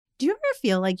Do you ever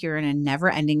feel like you're in a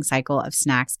never-ending cycle of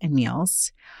snacks and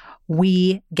meals?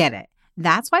 We get it.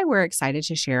 That's why we're excited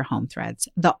to share Home Threads,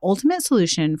 the ultimate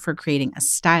solution for creating a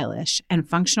stylish and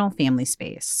functional family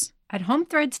space. At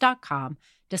homethreads.com,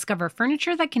 discover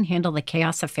furniture that can handle the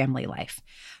chaos of family life.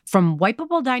 From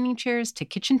wipeable dining chairs to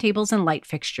kitchen tables and light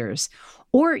fixtures.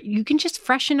 Or you can just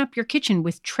freshen up your kitchen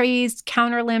with trays,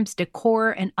 counter lamps,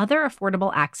 decor, and other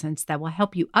affordable accents that will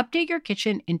help you update your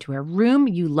kitchen into a room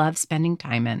you love spending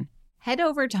time in. Head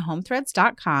over to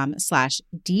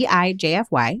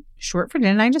homethreads.com/DIJFY, short for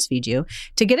Didn't I Just Feed You,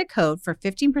 to get a code for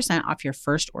 15% off your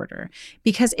first order.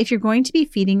 Because if you're going to be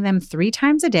feeding them 3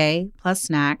 times a day, plus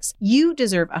snacks, you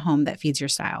deserve a home that feeds your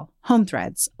style. Home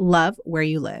Threads, love where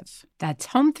you live. That's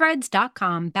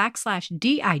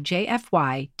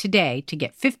homethreads.com/DIJFY today to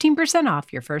get 15%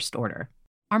 off your first order.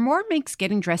 Armoire makes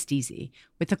getting dressed easy.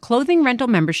 With a clothing rental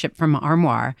membership from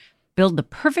Armoire, build the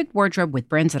perfect wardrobe with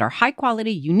brands that are high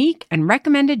quality, unique, and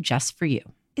recommended just for you.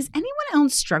 Is anyone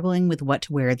else struggling with what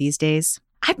to wear these days?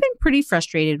 I've been pretty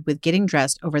frustrated with getting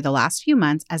dressed over the last few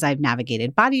months as I've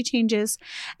navigated body changes,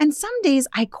 and some days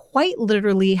I quite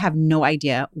literally have no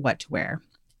idea what to wear.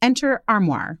 Enter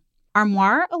Armoire.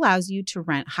 Armoire allows you to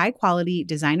rent high-quality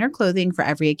designer clothing for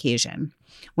every occasion.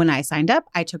 When I signed up,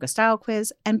 I took a style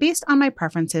quiz, and based on my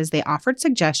preferences, they offered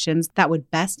suggestions that would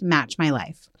best match my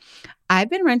life. I've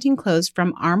been renting clothes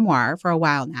from Armoire for a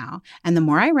while now, and the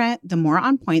more I rent, the more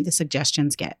on point the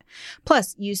suggestions get.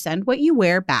 Plus, you send what you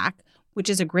wear back, which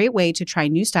is a great way to try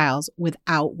new styles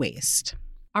without waste.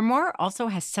 Armoire also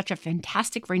has such a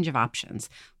fantastic range of options.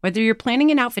 Whether you're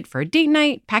planning an outfit for a date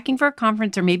night, packing for a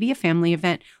conference, or maybe a family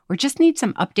event, or just need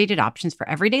some updated options for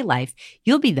everyday life,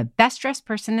 you'll be the best dressed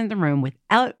person in the room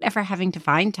without ever having to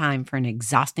find time for an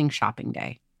exhausting shopping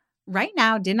day. Right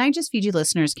now, Didn't I Just Feed You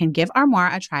listeners can give Armoire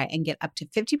a try and get up to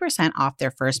 50% off their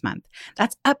first month.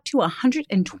 That's up to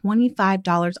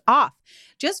 $125 off.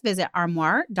 Just visit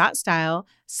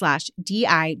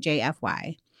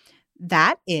armoire.style/DIJFY.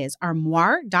 That is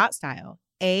armoire.style,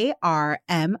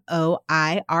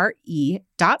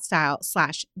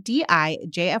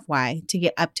 ARMOIRE.style/DIJFY to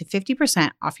get up to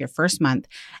 50% off your first month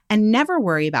and never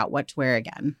worry about what to wear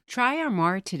again. Try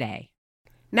Armoire today.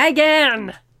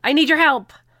 Megan, I need your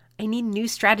help. I need new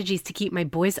strategies to keep my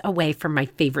boys away from my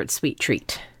favorite sweet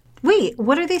treat. Wait,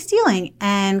 what are they stealing?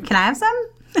 And can I have some?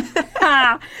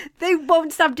 They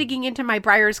won't stop digging into my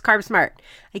Breyers Carb Smart.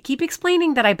 I keep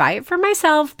explaining that I buy it for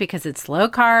myself because it's low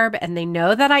carb and they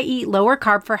know that I eat lower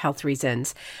carb for health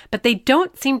reasons. But they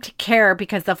don't seem to care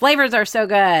because the flavors are so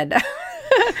good.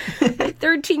 My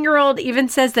 13-year-old even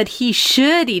says that he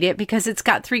should eat it because it's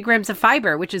got 3 grams of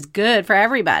fiber, which is good for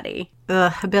everybody.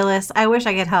 Ugh, Billis, I wish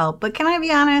I could help, but can I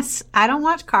be honest? I don't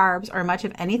watch carbs or much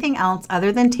of anything else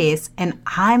other than taste, and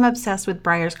I'm obsessed with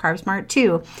Breyers Carb Smart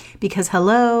too, because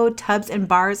hello, tubs and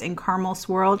bars and caramel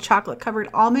swirled, chocolate-covered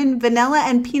almond, vanilla,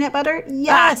 and peanut butter,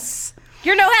 yes!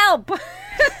 You're no help!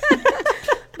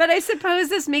 But I suppose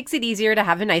this makes it easier to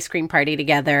have an ice cream party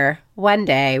together one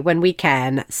day when we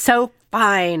can. So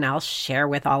fine, I'll share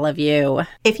with all of you.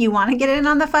 If you want to get in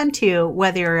on the fun too,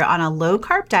 whether you're on a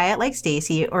low-carb diet like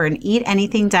Stacy or an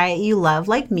eat-anything diet you love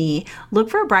like me,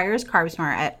 look for Breyers Carb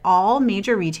Smart at all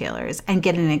major retailers and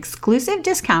get an exclusive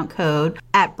discount code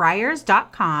at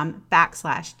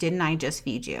Breyers.com/Didn't I Just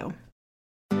Feed You.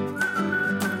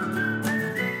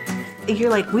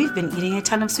 You're like, we've been eating a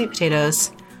ton of sweet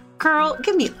potatoes. Girl,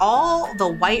 give me all the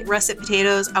white russet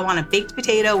potatoes. I want a baked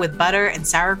potato with butter and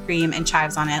sour cream and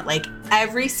chives on it like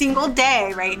every single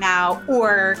day right now,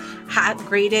 or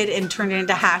grated and turned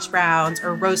into hash browns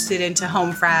or roasted into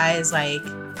home fries, like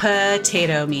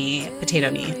potato me.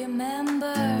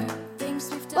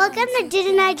 Welcome to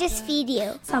Didn't I Just Feed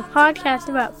You? A podcast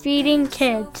about feeding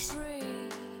kids.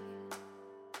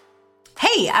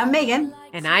 Hey, I'm Megan.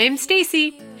 And I am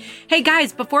Stacy. Hey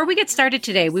guys, before we get started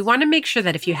today, we want to make sure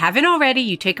that if you haven't already,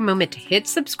 you take a moment to hit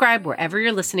subscribe wherever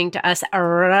you're listening to us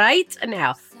right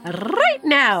now. Right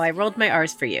now, I rolled my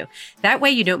R's for you. That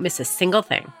way you don't miss a single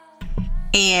thing.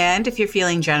 And if you're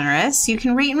feeling generous, you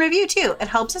can rate and review too. It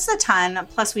helps us a ton.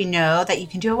 Plus, we know that you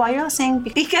can do it while you're listening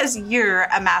because you're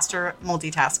a master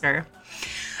multitasker.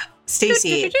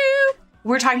 Stacy,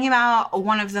 we're talking about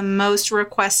one of the most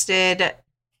requested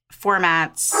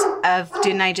formats of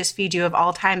Didn't I Just Feed You of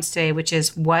all times today, which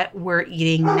is what we're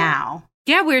eating now.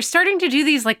 Yeah, we're starting to do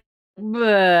these like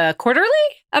quarterly?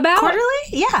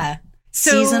 Yeah.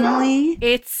 So seasonally.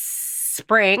 It's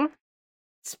spring.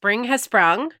 Spring has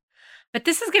sprung. But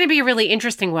this is going to be a really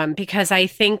interesting one because I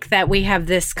think that we have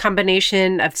this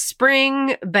combination of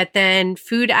spring, but then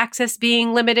food access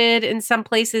being limited in some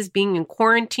places, being in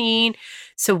quarantine.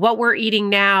 So what we're eating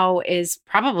now is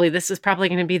probably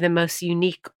going to be the most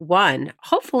unique one.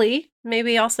 Hopefully,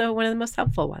 maybe also one of the most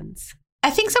helpful ones.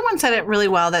 I think someone said it really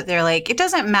well that they're like, it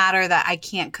doesn't matter that I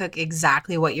can't cook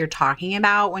exactly what you're talking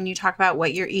about when you talk about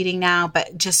what you're eating now, but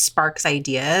it just sparks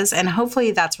ideas. And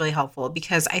hopefully that's really helpful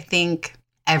because I think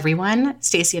everyone,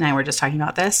 Stacey and I were just talking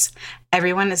about this,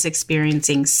 everyone is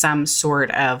experiencing some sort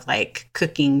of like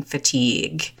cooking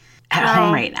fatigue at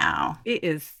home right now.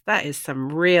 That is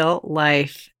some real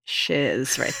life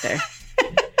shiz right there.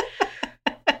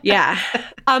 Yeah.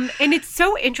 And it's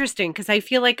so interesting because I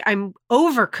feel like I'm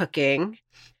overcooking.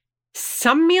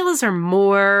 Some meals are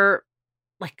more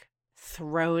like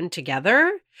thrown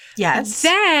together. Yes.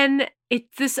 Then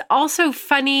it's this also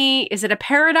funny, is it a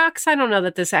paradox? I don't know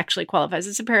that this actually qualifies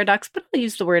as a paradox, but I'll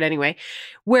use the word anyway.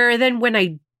 Where then when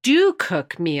I do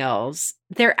cook meals,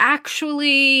 they're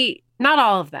actually, not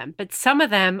all of them, but some of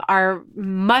them are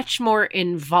much more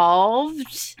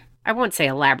involved. I won't say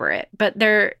elaborate, but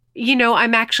they're,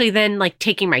 I'm actually then like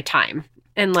taking my time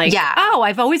and like, oh,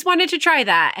 I've always wanted to try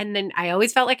that. And then I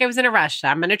always felt like I was in a rush. So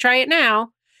I'm going to try it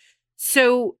now.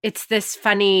 So it's this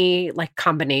funny like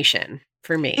combination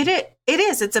for me. It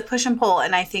is. It's a push and pull.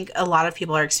 And I think a lot of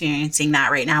people are experiencing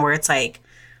that right now where it's like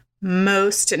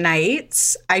most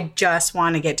nights, I just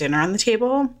want to get dinner on the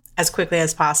table as quickly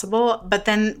as possible. But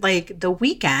then like the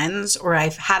weekends, or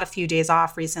I've had a few days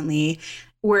off recently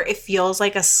where it feels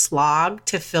like a slog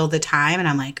to fill the time. And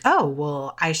I'm like, oh,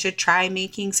 well, I should try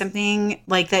making something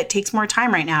like that takes more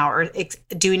time right now, or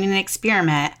doing an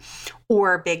experiment,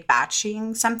 or big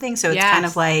batching something. So it's kind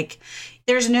of like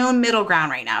there's no middle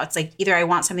ground right now. It's like either I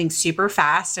want something super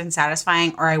fast and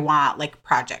satisfying, or I want like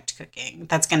project cooking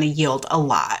that's going to yield a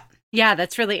lot. Yeah,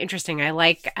 that's really interesting. I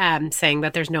like saying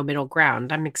that there's no middle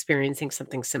ground. I'm experiencing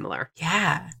something similar.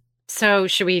 Yeah. So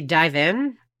should we dive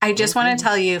in? I just want to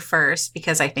tell you first,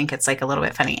 because I think it's like a little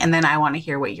bit funny. And then I want to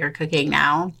hear what you're cooking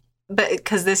now. But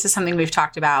because this is something we've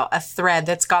talked about, a thread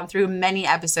that's gone through many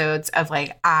episodes of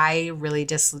like, I really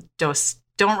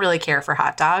don't really care for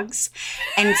hot dogs.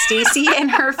 And Stacey and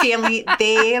her family,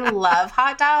 they love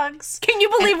hot dogs. Can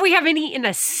you believe we haven't eaten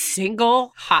a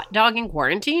single hot dog in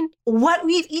quarantine? What?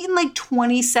 We've eaten like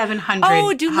 2,700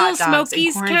 Oh, do hot Little dogs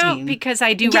Smokies in count? Because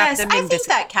I do wrap them in I think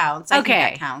that counts. I think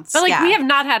that counts. But like we have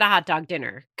not had a hot dog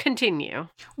dinner. Continue.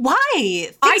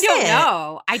 Why? I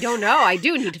don't know. I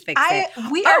do need to fix it.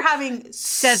 We are having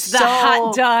says the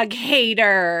hot dog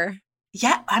hater.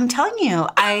 Yeah, I'm telling you,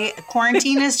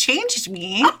 quarantine has changed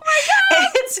me. Oh my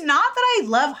God. It's not that I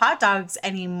love hot dogs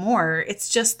anymore. It's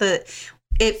just that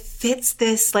it fits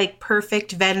this like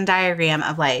perfect Venn diagram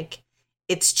of like,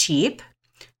 it's cheap.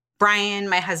 Brian,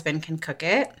 my husband, can cook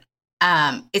it.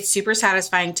 It's super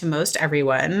satisfying to most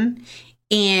everyone.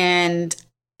 And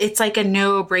it's like a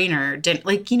no-brainer.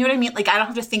 Like, you know what I mean? Like, I don't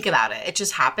have to think about it. It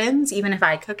just happens, even if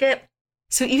I cook it.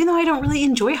 So even though I don't really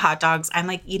enjoy hot dogs, I'm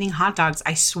like eating hot dogs,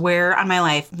 I swear on my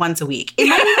life, once a week. It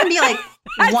might even be like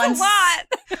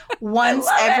once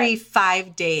every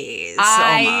 5 days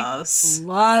almost. I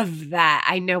love that.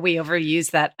 I know we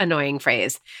overuse that annoying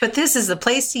phrase. But this is the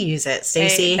place to use it,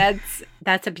 Stacey.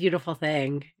 That's a beautiful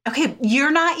thing. Okay,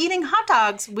 you're not eating hot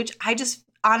dogs, which I just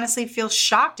honestly feel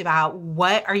shocked about.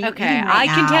 What are you eating right now? I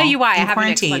can tell you why. I have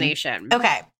quarantine? An explanation.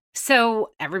 Okay.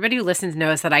 So everybody who listens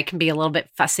knows that I can be a little bit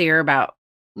fussier about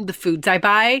the foods I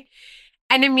buy.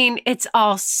 And I mean, it's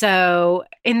also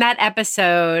in that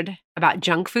episode about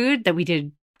junk food that we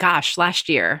did, last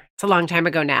year. It's a long time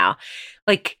ago now.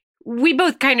 Like, we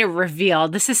both kind of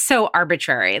revealed this is so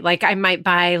arbitrary. Like, I might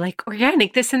buy like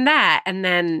organic this and that, and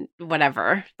then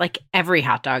whatever. Like, every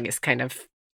hot dog is kind of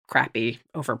crappy,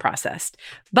 overprocessed.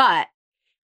 But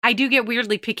I do get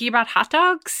weirdly picky about hot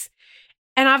dogs.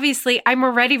 And obviously, I'm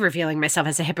already revealing myself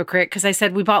as a hypocrite because I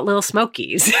said we bought Little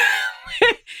Smokies.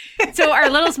 So are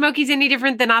Little Smokies any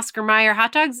different than Oscar Mayer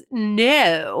hot dogs?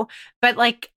 No. But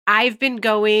like, I've been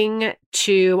going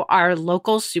to our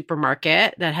local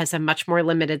supermarket that has a much more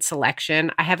limited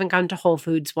selection. I haven't gone to Whole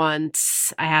Foods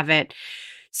once. I haven't.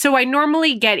 So I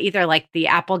normally get either like the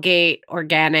Applegate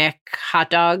organic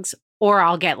hot dogs, or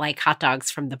I'll get like hot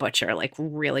dogs from the butcher, like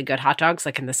really good hot dogs,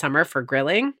 like in the summer for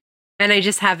grilling. And I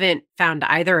just haven't found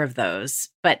either of those.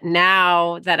 But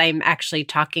now that I'm actually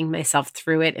talking myself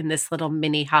through it in this little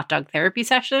mini hot dog therapy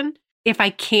session, if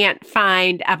I can't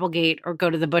find Applegate or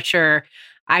go to the butcher,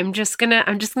 I'm just gonna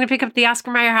pick up the Oscar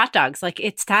Mayer hot dogs. Like,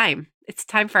 it's time. It's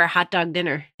time for a hot dog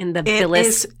dinner in the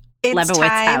Phyllis Lebowitz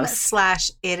house.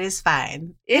 /it is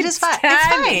fine. It is fine. It's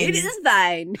fine. It is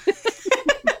fine.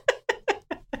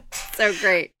 so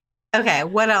great. Okay,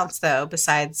 what else though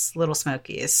besides Little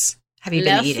Smokies have you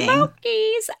been Little eating?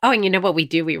 Smokies. Oh, and you know what we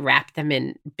do? We wrap them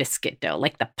in biscuit dough,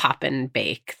 like the Pop and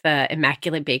Bake, the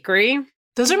Immaculate Bakery.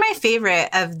 Those are my favorite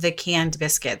of the canned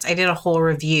biscuits. I did a whole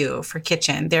review for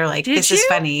Kitchen. They're like, Did this you? is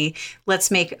funny.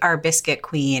 Let's make our biscuit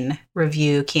queen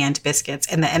review canned biscuits.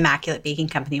 And the Immaculate Baking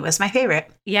Company was my favorite.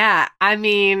 Yeah, I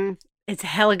mean, it's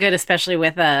hella good, especially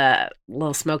with a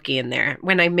little smoky in there.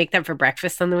 When I make them for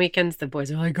breakfast on the weekends, the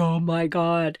boys are like, oh my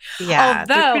God. Yeah,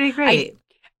 they're Although, pretty great.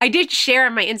 I did share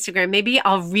on my Instagram. Maybe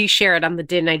I'll reshare it on the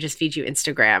Didn't I Just Feed You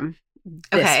Instagram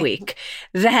this week.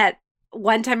 That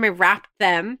one time I wrapped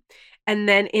them and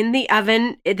then in the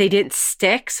oven, they didn't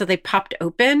stick. So they popped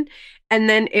open. And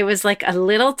then it was like a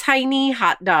little tiny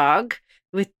hot dog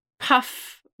with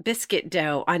puff biscuit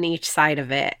dough on each side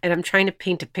of it. And I'm trying to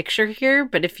paint a picture here,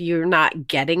 but if you're not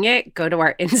getting it, go to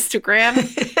our Instagram.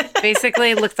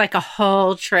 Basically, it looks like a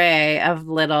whole tray of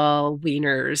little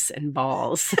wieners and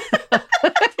balls.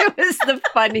 It was the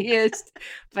funniest.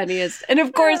 And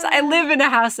of course, I live in a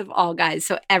house of all guys,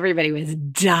 so everybody was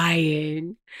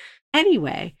dying.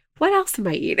 Anyway, what else am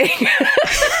I eating?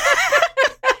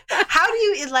 How do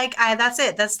you, that's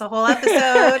it. That's the whole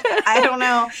episode. I don't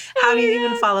know. How do you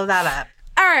even follow that up?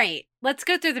 All right, let's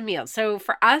go through the meals. So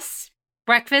for us,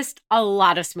 breakfast, a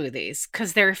lot of smoothies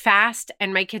because they're fast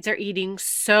and my kids are eating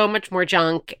so much more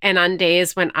junk. And on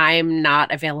days when I'm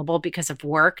not available because of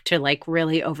work to like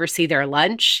really oversee their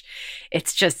lunch,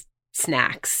 it's just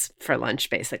snacks for lunch,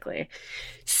 basically.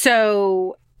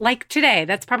 So like today,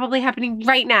 that's probably happening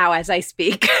right now as I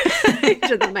speak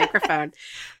to the microphone.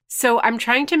 So I'm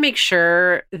trying to make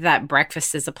sure that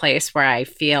breakfast is a place where I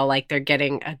feel like they're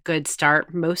getting a good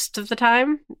start most of the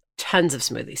time. Tons of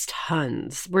smoothies,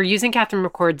 tons. We're using Catherine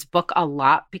McCord's book a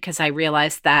lot because I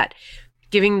realized that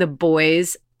giving the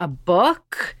boys a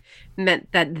book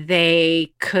meant that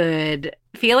they could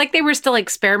feel like they were still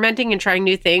experimenting and trying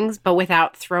new things, but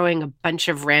without throwing a bunch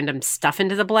of random stuff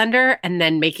into the blender and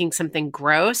then making something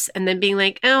gross and then being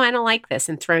like, oh, I don't like this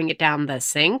and throwing it down the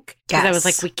sink. Because I was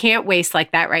like, we can't waste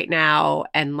like that right now.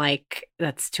 And like,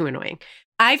 that's too annoying.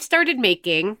 I've started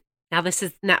making, now this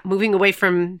is not moving away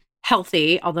from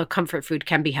healthy, although comfort food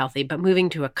can be healthy, but moving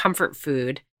to a comfort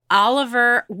food.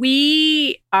 Oliver,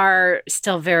 we are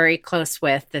still very close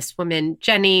with this woman,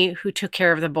 Jenny, who took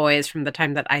care of the boys from the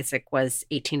time that Isaac was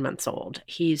 18 months old.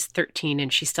 He's 13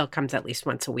 and she still comes at least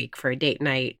once a week for a date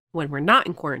night when we're not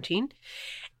in quarantine.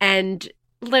 And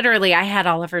literally, I had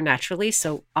Oliver naturally.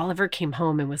 So Oliver came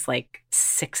home and was like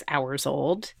 6 hours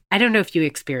old. I don't know if you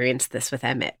experienced this with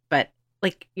Emmett, but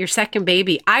like your second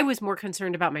baby, I was more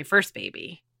concerned about my first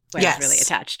baby. I was really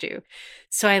attached to.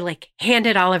 So I like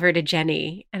handed Oliver to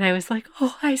Jenny and I was like,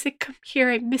 oh, Isaac, come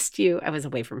here. I missed you. I was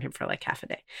away from him for like half a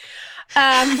day.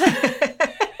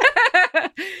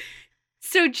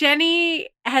 So Jenny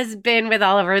has been with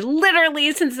Oliver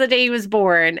literally since the day he was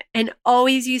born and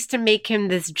always used to make him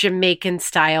this Jamaican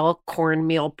style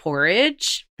cornmeal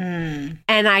porridge. And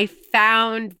I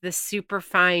found the super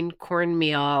fine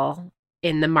cornmeal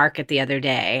in the market the other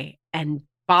day and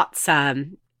bought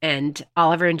some. And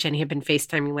Oliver and Jenny have been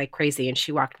FaceTiming like crazy, and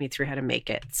she walked me through how to make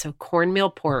it. So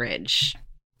cornmeal porridge.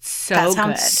 That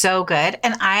sounds so good.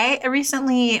 And I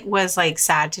recently was like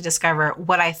sad to discover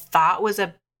what I thought was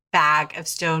a bag of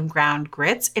stone ground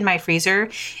grits in my freezer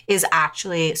is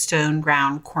actually stone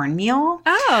ground cornmeal.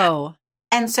 Oh.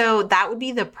 And so that would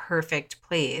be the perfect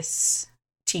place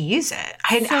to use it.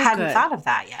 I hadn't thought of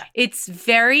that yet. It's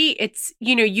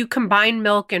you combine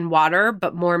milk and water,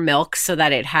 but more milk so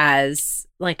that it has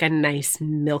like a nice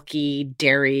milky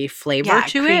dairy flavor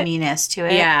to it. Creaminess to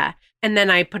it. Yeah. And then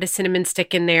I put a cinnamon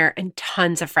stick in there and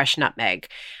tons of fresh nutmeg.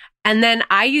 And then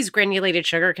I use granulated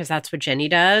sugar because that's what Jenny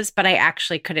does, but I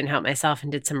actually couldn't help myself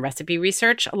and did some recipe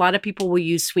research. A lot of people will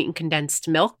use sweetened condensed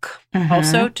milk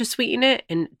also to sweeten it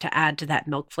and to add to that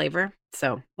milk flavor.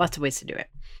 So lots of ways to do it.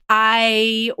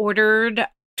 I ordered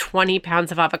 20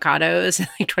 pounds of avocados,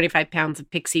 like 25 pounds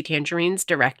of Pixie tangerines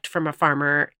direct from a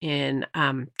farmer in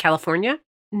California.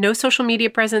 No social media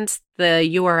presence. The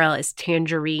URL is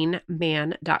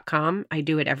tangerineman.com. I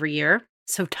do it every year.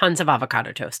 So tons of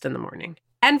avocado toast in the morning.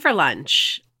 And for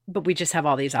lunch, but we just have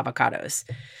all these avocados.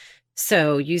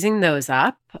 So using those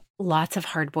up, lots of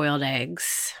hard-boiled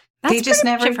eggs. That's they just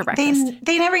never for breakfast.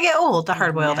 They never get old, the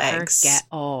hard-boiled eggs. Get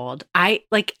old. I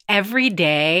like every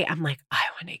day I'm like, I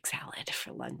want egg salad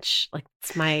for lunch. Like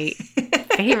it's my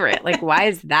favorite. Like why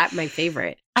is that my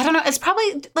favorite? I don't know. It's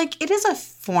probably like it is a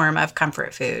form of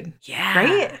comfort food. Yeah.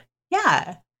 Right?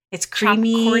 Yeah. It's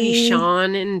creamy. Chop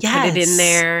cornichon and put it in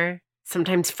there.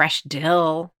 Sometimes fresh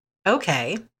dill.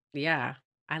 Okay. Yeah.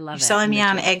 I love it. You're selling me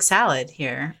on egg salad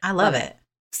here. I love it.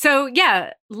 So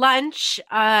yeah, lunch,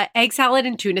 egg salad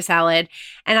and tuna salad.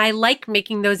 And I like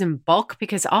making those in bulk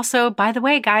because also, by the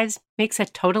way, guys, makes a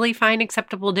totally fine,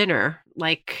 acceptable dinner.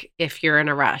 Like if you're in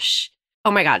a rush.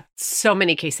 Oh my God, so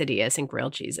many quesadillas and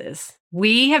grilled cheeses.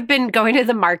 We have been going to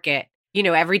the market,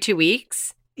 every 2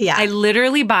 weeks. Yeah. I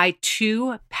literally buy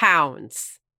 2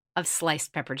 pounds of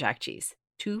sliced pepper jack cheese.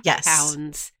 2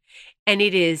 pounds. And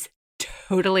it is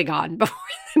totally gone before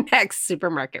the next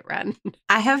supermarket run.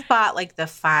 I have bought like the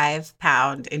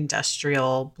 5-pound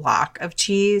industrial block of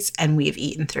cheese, and we've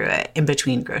eaten through it in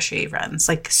between grocery runs.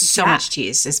 Like so much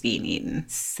cheese is being eaten.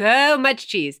 So much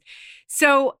cheese.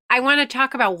 So I want to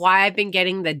talk about why I've been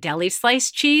getting the deli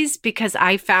sliced cheese, because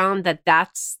I found that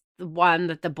that's the one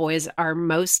that the boys are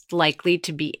most likely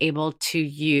to be able to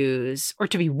use or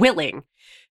to be willing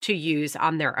to use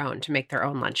on their own to make their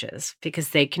own lunches, because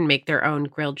they can make their own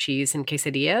grilled cheese and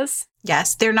quesadillas.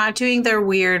 Yes, they're not doing their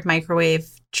weird microwave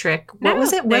trick. What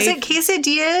was it? Was it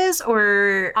quesadillas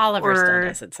or Oliver still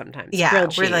does it sometimes? Yeah,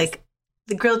 we're like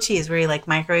the grilled cheese where he like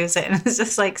microwaves it and it's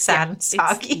just like sad and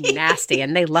soggy. It's nasty,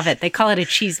 and they love it. They call it a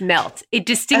cheese melt. It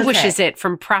distinguishes it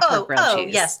from proper grilled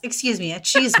cheese. Yes, excuse me, a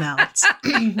cheese melt.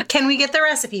 Can we get the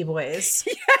recipe, boys?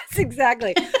 Yes,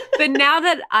 exactly. But now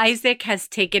that Isaac has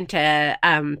taken to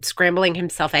scrambling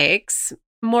himself eggs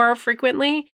more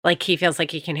frequently, like he feels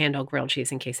like he can handle grilled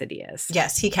cheese and quesadillas.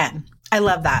 Yes, he can. I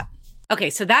love that. Okay,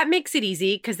 so that makes it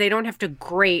easy because they don't have to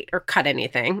grate or cut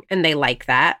anything, and they like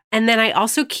that. And then I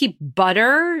also keep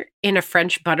butter in a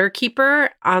French butter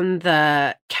keeper on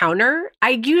the counter.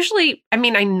 I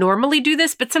normally do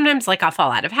this, but sometimes like I'll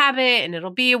fall out of habit and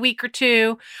it'll be a week or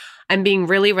two. I'm being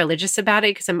really religious about it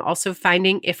because I'm also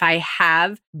finding if I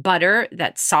have butter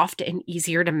that's soft and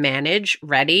easier to manage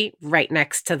ready right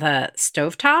next to the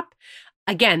stovetop,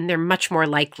 again, they're much more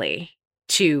likely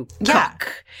to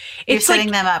cook. You're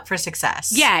setting them up for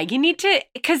success. Yeah, you need to,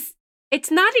 because it's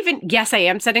not even, yes, I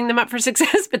am setting them up for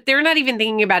success, but they're not even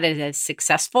thinking about it as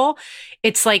successful.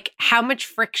 It's like how much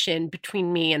friction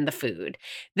between me and the food.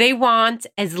 They want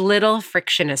as little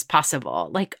friction as possible.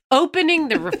 Like opening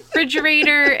the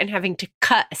refrigerator and having to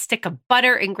cut a stick of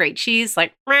butter and grate cheese,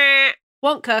 like,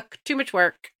 won't cook, too much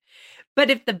work. But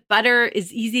if the butter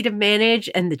is easy to manage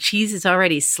and the cheese is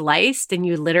already sliced and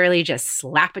you literally just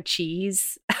slap a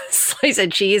slice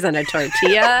of cheese on a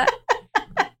tortilla,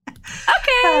 okay,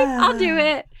 I'll do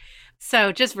it.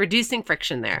 So just reducing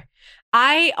friction there.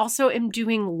 I also am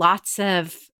doing lots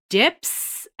of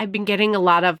dips. I've been getting a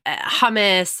lot of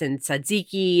hummus and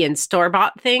tzatziki and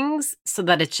store-bought things so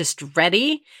that it's just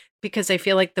ready, because I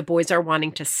feel like the boys are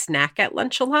wanting to snack at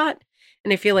lunch a lot.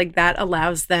 And I feel like that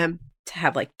allows them to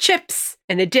have like chips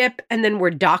and a dip, and then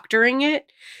we're doctoring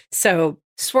it. So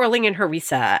swirling in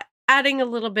harissa, adding a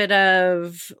little bit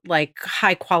of like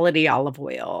high quality olive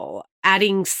oil,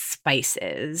 adding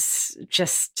spices,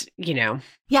 just,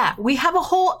 Yeah, we have a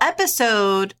whole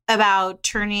episode about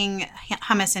turning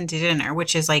hummus into dinner,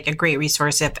 which is like a great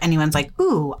resource if anyone's like,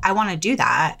 ooh, I want to do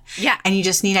that. Yeah. And you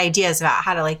just need ideas about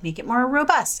how to like make it more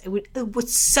robust. It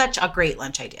was such a great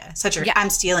lunch idea. I'm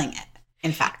stealing it.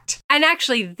 In fact. And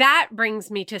actually, that brings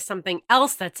me to something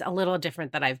else that's a little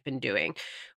different that I've been doing,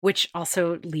 which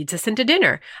also leads us into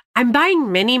dinner. I'm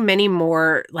buying many, many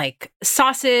more like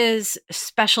sauces,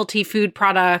 specialty food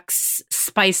products,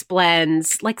 spice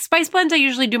blends. Like spice blends I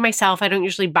usually do myself. I don't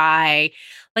usually buy.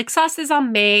 Like sauces I'll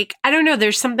make. I don't know.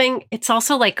 There's something, it's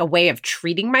also like a way of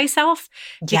treating myself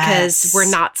because we're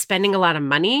not spending a lot of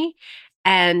money.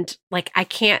 And like, I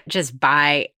can't just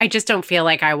buy, I just don't feel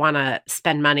like I want to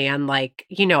spend money on like,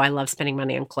 I love spending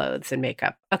money on clothes and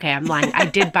makeup. Okay, I'm lying. I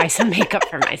did buy some makeup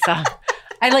for myself.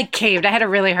 I like caved. I had a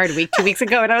really hard week 2 weeks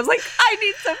ago and I was like, I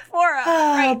need Sephora.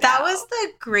 That was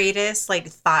the greatest like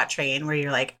thought train where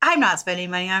you're like, I'm not spending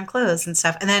money on clothes and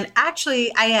stuff. And then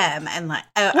actually I am. And like,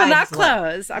 well, not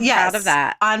clothes. I'm proud of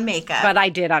that. On makeup. But I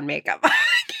did on makeup. I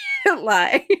can't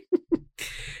lie.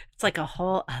 It's like a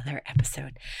whole other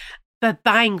episode. But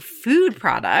buying food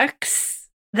products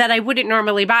that I wouldn't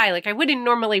normally buy, like I wouldn't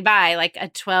normally buy like a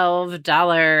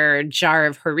 $12 jar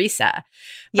of harissa.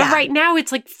 But right now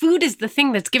it's like food is the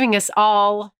thing that's giving us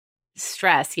all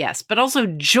stress, yes, but also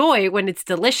joy when it's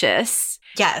delicious.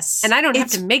 Yes. And I don't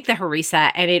have to make the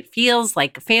harissa, and it feels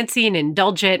like fancy and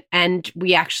indulgent, and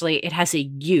it has a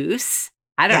use.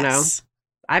 I don't know.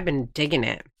 I've been digging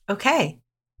it. Okay.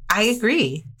 I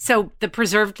agree. So the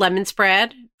preserved lemon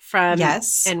spread from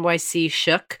NYC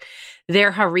Shook,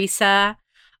 their harissa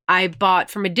I bought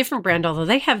from a different brand, although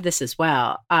they have this as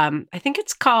well. I think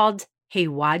it's called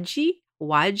Waji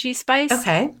spice.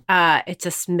 Okay. It's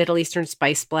a Middle Eastern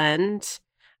spice blend.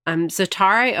 Za'atar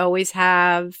I always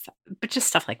have, but just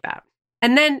stuff like that.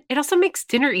 And then it also makes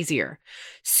dinner easier.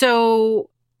 So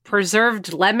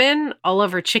preserved lemon all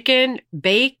over chicken,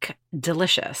 bake,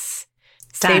 delicious.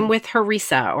 Done. Same with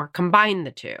harissa, or combine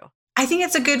the two. I think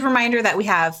it's a good reminder that we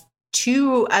have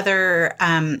 2 other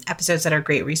episodes that are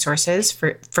great resources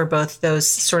for both those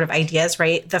sort of ideas,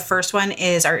 right? The first one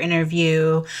is our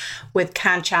interview with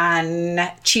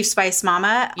Kanchan, Chief Spice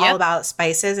Mama, all about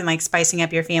spices and like spicing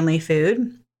up your family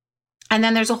food. And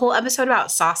then there's a whole episode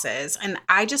about sauces. And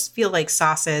I just feel like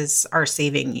sauces are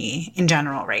saving me in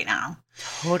general right now.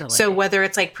 Totally. So whether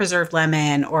it's like preserved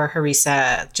lemon or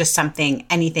harissa, just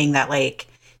anything that like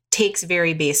takes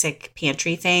very basic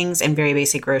pantry things and very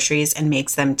basic groceries and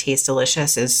makes them taste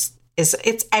delicious is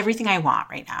it's everything I want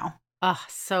right now. Oh,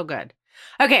 so good.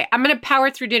 Okay, I'm going to power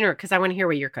through dinner because I want to hear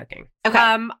what you're cooking.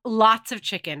 Okay. Lots of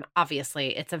chicken,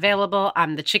 obviously. It's available.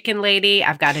 I'm the chicken lady.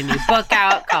 I've got a new book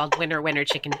out called Winner, Winner,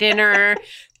 Chicken Dinner.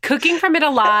 Cooking from it a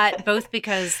lot, both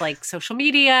because like social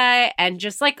media and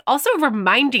just like also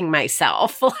reminding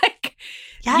myself, like,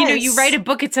 you know, you write a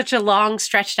book, it's such a long,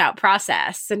 stretched out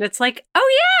process. And it's like, oh,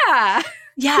 yeah.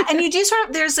 Yeah. And you do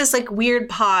there's this like weird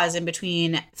pause in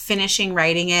between finishing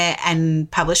writing it and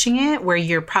publishing it where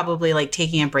you're probably like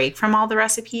taking a break from all the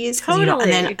recipes.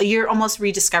 Totally. And then you're almost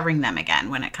rediscovering them again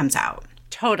when it comes out.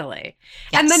 Totally.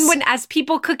 Yes. And then as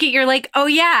people cook it, you're like, oh,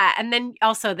 yeah. And then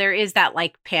also there is that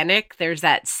like panic. There's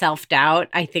that self-doubt.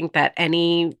 I think that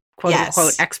any quote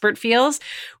unquote expert feels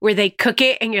where they cook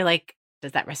it and you're like,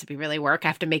 does that recipe really work? I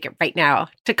have to make it right now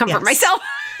to comfort myself.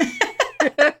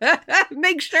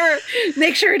 Make sure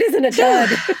it isn't a dud.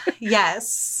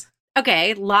 Yes.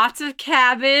 Okay, lots of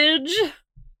cabbage.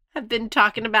 I've been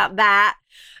talking about that.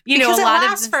 Because a lot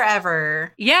lasts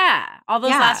forever. Yeah, all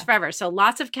those last forever. So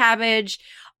lots of cabbage.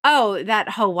 Oh, that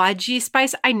Hawaji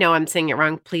spice. I know I'm saying it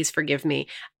wrong. Please forgive me.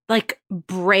 Like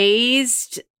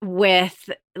braised with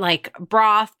like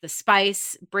broth, the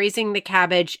spice, braising the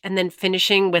cabbage, and then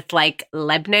finishing with like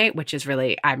lebne, which is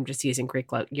really, I'm just using Greek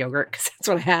yogurt because that's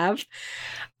what I have.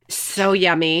 So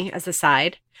yummy as a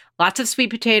side. Lots of sweet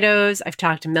potatoes. I've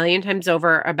talked a million times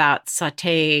over about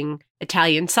sauteing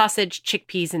Italian sausage,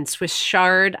 chickpeas, and Swiss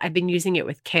chard. I've been using it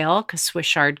with kale because Swiss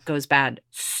chard goes bad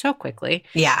so quickly.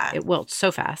 Yeah. It wilts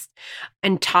so fast.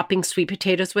 And topping sweet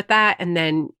potatoes with that and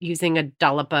then using a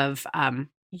dollop of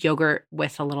yogurt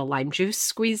with a little lime juice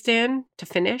squeezed in to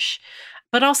finish.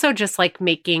 But also just like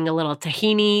making a little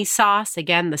tahini sauce.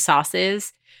 Again, the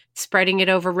sauces. Spreading it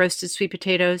over roasted sweet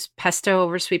potatoes. Pesto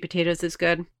over sweet potatoes is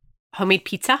good. Homemade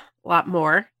pizza, a lot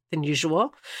more than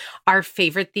usual. Our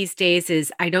favorite these days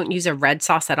is I don't use a red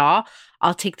sauce at all.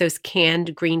 I'll take those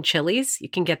canned green chilies. You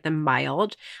can get them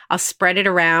mild. I'll spread it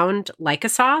around like a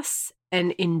sauce.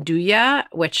 And nduja,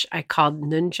 which I called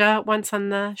nunja once on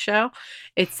the show.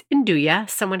 It's nduja.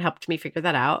 Someone helped me figure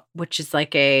that out, which is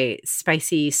like a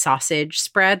spicy sausage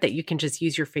spread that you can just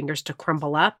use your fingers to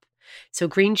crumble up. So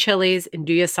green chilies,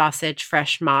 nduja sausage,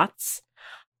 fresh mozz.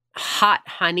 Hot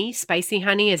honey, spicy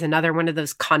honey is another one of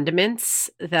those condiments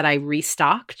that I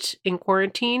restocked in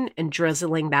quarantine, and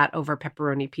drizzling that over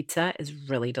pepperoni pizza is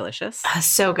really delicious.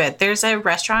 So good. There's a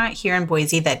restaurant here in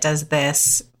Boise that does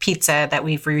this pizza that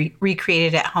we've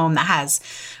recreated at home that has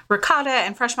ricotta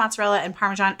and fresh mozzarella and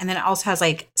Parmesan, and then it also has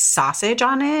like sausage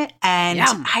on it. And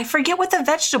I forget what the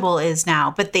vegetable is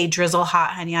now, but they drizzle hot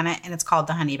honey on it, and it's called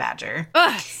the honey badger.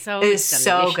 It is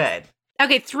so good.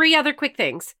 Okay, 3 other quick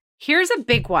things. Here's a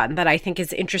big one that I think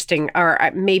is interesting, or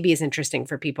maybe is interesting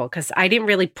for people, because I didn't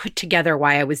really put together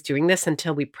why I was doing this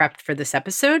until we prepped for this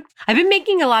episode. I've been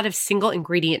making a lot of single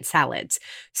ingredient salads.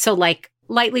 So like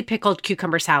lightly pickled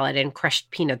cucumber salad and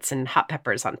crushed peanuts and hot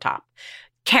peppers on top.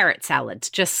 Carrot salads,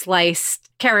 just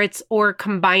sliced carrots or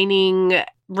combining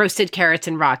roasted carrots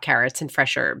and raw carrots and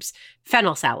fresh herbs.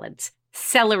 Fennel salads.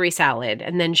 Celery salad,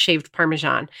 and then shaved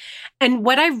Parmesan. And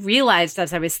what I realized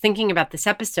as I was thinking about this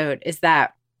episode is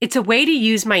that it's a way to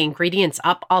use my ingredients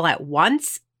up all at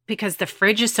once because the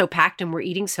fridge is so packed and we're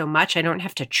eating so much, I don't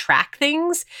have to track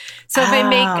things. So if I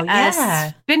make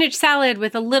a spinach salad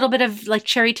with a little bit of like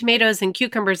cherry tomatoes and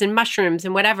cucumbers and mushrooms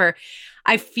and whatever,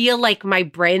 I feel like my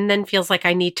brain then feels like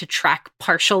I need to track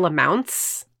partial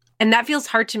amounts. And that feels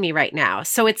hard to me right now.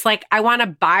 So it's like I want to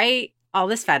buy all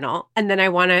this fennel and then I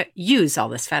want to use all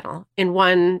this fennel in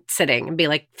one sitting and be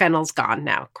like, fennel's gone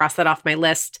now. Cross that off my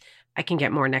list. I can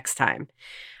get more next time.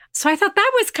 So I thought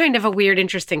that was kind of a weird,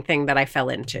 interesting thing that I fell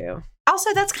into.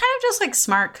 Also, that's kind of just like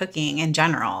smart cooking in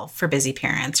general for busy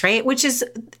parents, right? Which is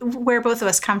where both of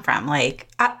us come from. Like,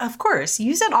 of course,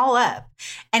 use it all up.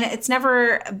 And it's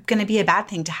never going to be a bad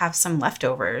thing to have some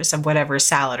leftovers of whatever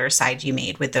salad or side you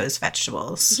made with those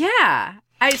vegetables. Yeah.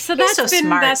 That's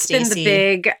been the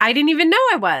big, I didn't even know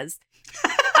I was.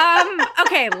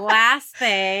 Okay, last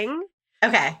thing.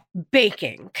 Okay.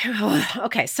 Baking.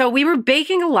 Okay, so we were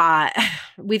baking a lot.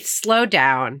 We've slowed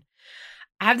down.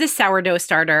 I have this sourdough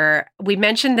starter. We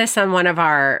mentioned this on one of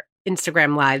our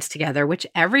Instagram lives together, which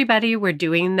everybody, we're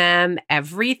doing them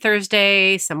every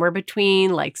Thursday, somewhere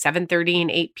between like 7:30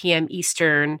 and 8 p.m.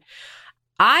 Eastern.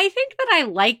 I think that I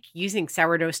like using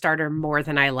sourdough starter more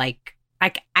than I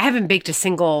haven't baked a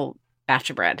single batch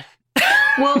of bread.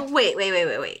 Well,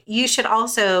 wait. You should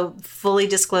also fully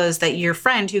disclose that your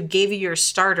friend who gave you your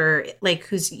starter, like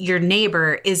who's your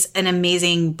neighbor, is an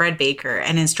amazing bread baker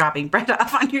and is dropping bread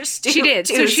off on your stoop. She did.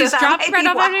 Too, so she's dropped bread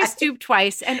off on why. her stoop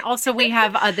twice. And also we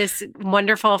have this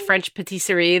wonderful French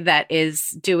patisserie that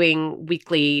is doing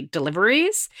weekly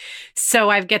deliveries. So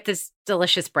I get this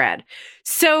delicious bread.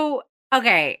 So,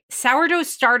 okay, sourdough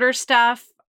starter stuff.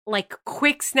 Like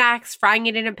quick snacks, frying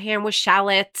it in a pan with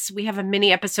shallots. We have a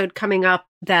mini episode coming up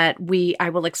that I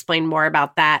will explain more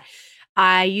about that.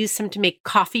 I use some to make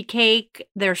coffee cake.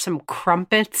 There's some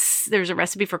crumpets. There's a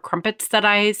recipe for crumpets that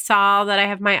I saw that I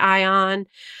have my eye on.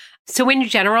 So in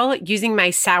general, using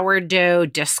my sourdough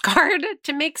discard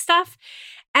to make stuff.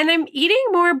 And I'm eating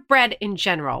more bread in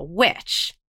general,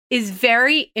 which is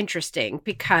very interesting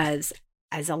because,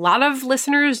 as a lot of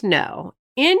listeners know,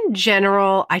 in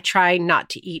general, I try not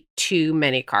to eat too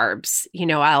many carbs.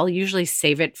 I'll usually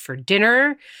save it for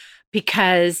dinner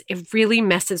because it really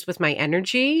messes with my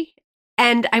energy.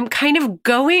 And I'm kind of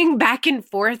going back and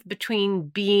forth between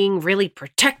being really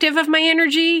protective of my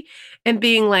energy and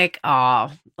being like,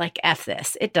 oh, like F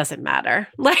this. It doesn't matter.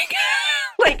 Like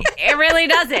it really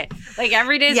doesn't. Like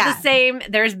every day's the same.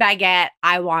 There's baguette.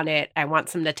 I want it. I want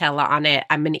some Nutella on it.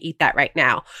 I'm going to eat that right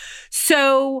now.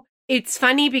 So it's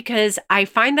funny because I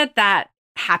find that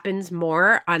happens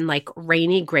more on like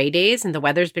rainy, gray days, and the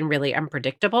weather's been really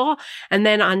unpredictable. And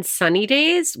then on sunny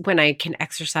days, when I can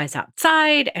exercise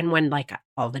outside and when like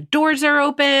all the doors are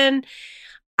open,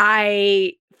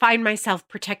 I find myself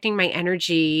protecting my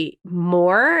energy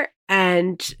more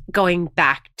and going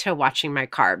back to watching my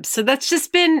carbs. So that's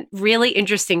just been really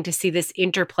interesting to see this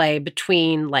interplay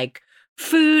between like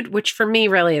food, which for me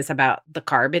really is about the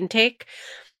carb intake,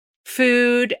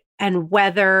 food and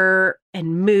weather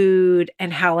and mood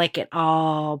and how like it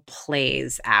all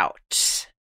plays out.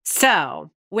 So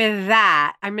with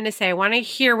that, I'm going to say, I want to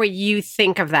hear what you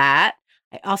think of that.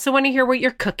 I also want to hear what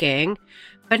you're cooking,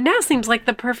 but now seems like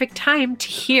the perfect time to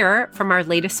hear from our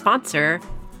latest sponsor,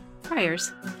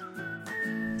 Breyers.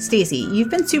 Stacy,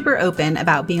 you've been super open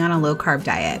about being on a low carb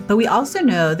diet, but we also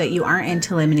know that you aren't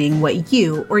into limiting what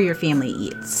you or your family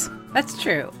eats. That's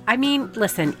true. I mean,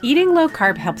 listen, eating low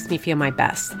carb helps me feel my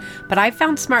best, but I've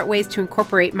found smart ways to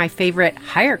incorporate my favorite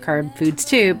higher carb foods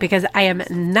too, because I am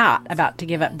not about to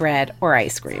give up bread or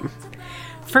ice cream.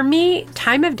 For me,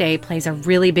 time of day plays a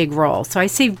really big role, so I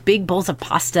save big bowls of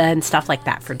pasta and stuff like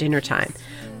that for dinner time.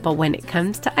 But when it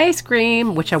comes to ice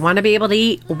cream, which I want to be able to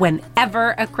eat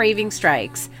whenever a craving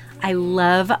strikes, I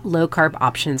love low-carb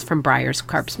options from Breyers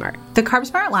CarbSmart. The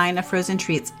CarbSmart line of frozen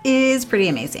treats is pretty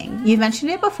amazing. You've mentioned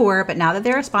it before, but now that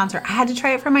they're a sponsor, I had to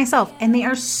try it for myself, and they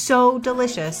are so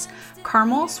delicious.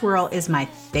 Caramel Swirl is my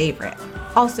favorite.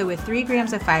 Also, with 3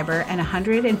 grams of fiber and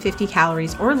 150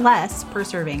 calories or less per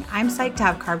serving, I'm psyched to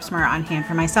have CarbSmart on hand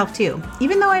for myself too,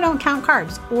 even though I don't count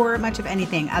carbs or much of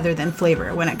anything other than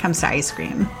flavor when it comes to ice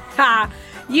cream. Ha!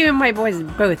 You and my boys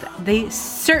both, they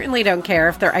certainly don't care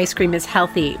if their ice cream is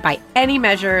healthy by any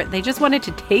measure. They just want it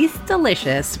to taste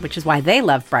delicious, which is why they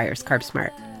love Breyers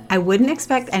CarbSmart. I wouldn't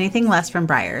expect anything less from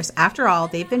Breyers. After all,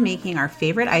 they've been making our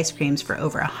favorite ice creams for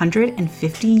over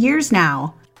 150 years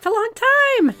now. It's a long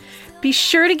time. Be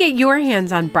sure to get your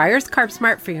hands on Breyers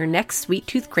CarbSmart for your next sweet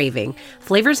tooth craving.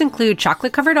 Flavors include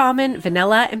chocolate-covered almond,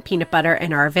 vanilla, and peanut butter,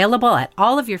 and are available at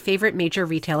all of your favorite major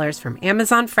retailers from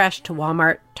Amazon Fresh to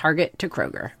Walmart, Target to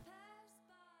Kroger.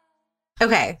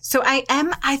 Okay, so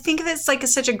I think that's like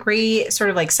such a great sort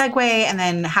of like segue, and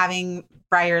then having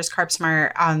Breyers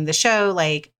CarbSmart on the show,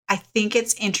 like I think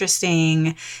it's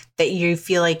interesting that you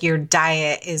feel like your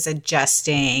diet is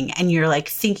adjusting and you're like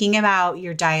thinking about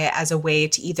your diet as a way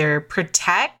to either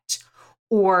protect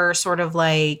or sort of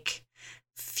like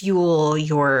fuel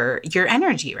your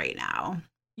energy right now.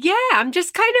 Yeah, I'm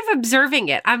just kind of observing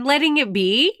it. I'm letting it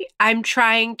be. I'm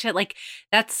trying to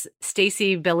that's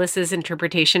Stacy Billis's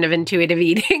interpretation of intuitive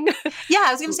eating. Yeah,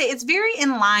 I was going to say it's very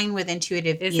in line with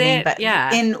intuitive eating, but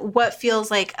in what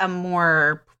feels like a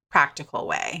more practical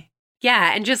way.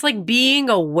 Yeah, and just like being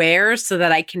aware so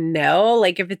that I can know,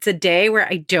 like if it's a day where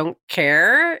I don't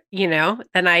care,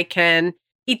 then I can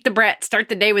eat the bread, start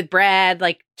the day with bread.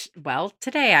 Like, well,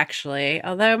 today actually,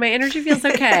 although my energy feels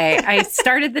okay. I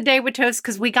started the day with toast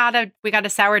because we got a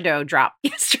sourdough drop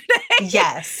yesterday.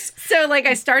 Yes. So like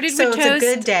I started with toast. So it's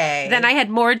a good day. Then I had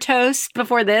more toast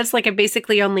before this. Like I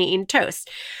basically only eat toast.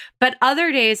 But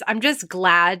other days, I'm just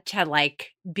glad to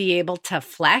like be able to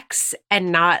flex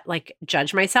and not like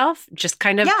judge myself, just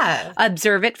kind of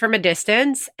observe it from a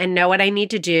distance and know what I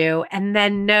need to do. And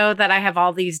then know that I have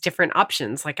all these different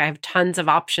options. Like I have tons of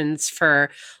options for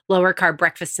lower carb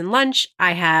breakfast and lunch.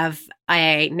 I have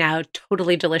a now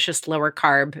totally delicious lower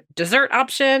carb dessert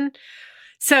option.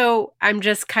 So I'm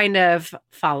just kind of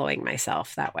following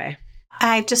myself that way.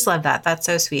 I just love that. That's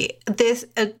so sweet. This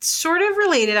sort of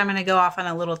related. I'm going to go off on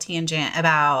a little tangent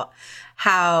about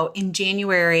how in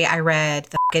January I read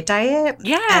The It Diet.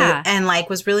 Yeah. And like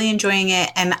was really enjoying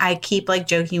it. And I keep like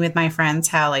joking with my friends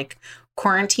how like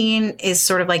quarantine is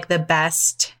sort of like the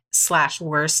best /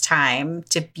 worst time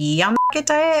to be on the It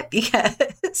Diet,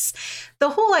 because the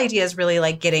whole idea is really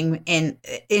like getting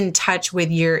in touch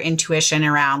with your intuition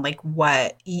around like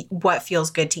what feels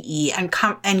good to eat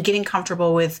and getting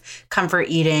comfortable with comfort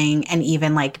eating and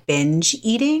even like binge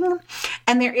eating.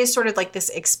 And there is sort of like this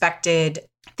expected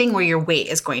thing where your weight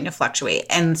is going to fluctuate.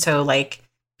 And so like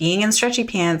being in stretchy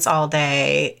pants all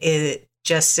day, it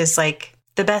just is like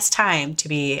the best time to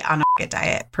be on a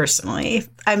diet, personally.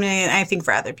 I mean, I think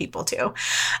for other people too.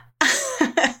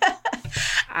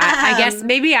 I guess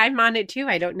maybe I'm on it too.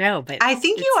 I don't know, but I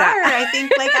think you are. I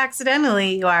think like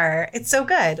accidentally you are. It's so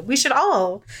good. We should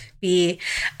all be,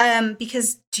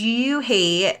 because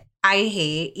I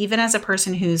hate, even as a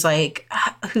person who's like,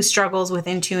 who struggles with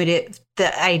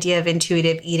the idea of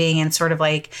intuitive eating and sort of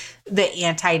like the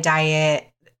anti-diet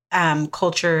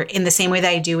culture in the same way that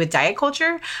I do with diet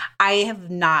culture. I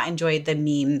have not enjoyed the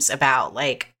memes about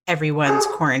like everyone's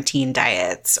quarantine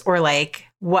diets or like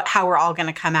how we're all going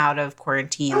to come out of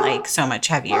quarantine like so much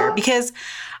heavier, because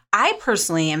I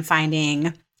personally am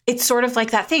finding it's sort of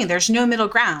like that thing. There's no middle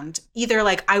ground. Either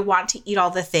like I want to eat all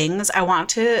the things. I want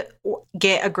to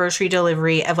get a grocery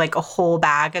delivery of like a whole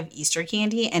bag of Easter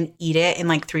candy and eat it in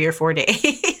like 3 or 4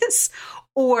 days.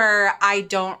 Or I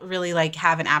don't really like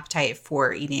have an appetite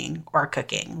for eating or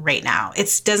cooking right now.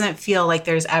 It doesn't feel like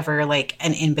there's ever like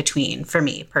an in-between for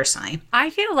me personally. I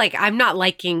feel like I'm not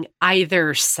liking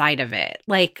either side of it.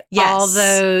 Like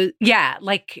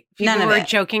like people were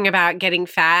joking about getting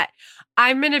fat.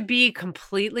 I'm going to be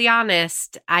completely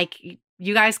honest.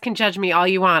 You guys can judge me all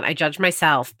you want. I judge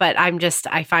myself, but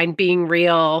I find being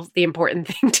real the important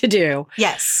thing to do.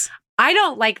 Yes. I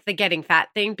don't like the getting fat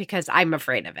thing because I'm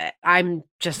afraid of it. I'm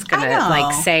just going to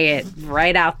like say it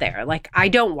right out there. Like, I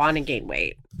don't want to gain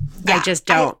weight. Yeah, I just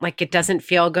don't. Like, it doesn't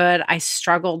feel good. I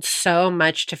struggled so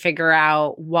much to figure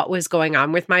out what was going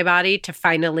on with my body to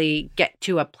finally get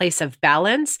to a place of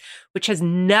balance, which has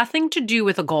nothing to do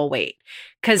with a goal weight.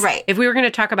 Because if we were going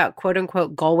to talk about quote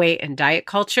unquote goal weight and diet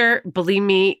culture, believe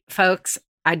me, folks,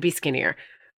 I'd be skinnier.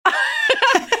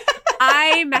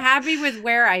 I'm happy with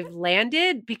where I've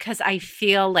landed because I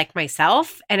feel like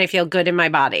myself and I feel good in my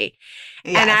body.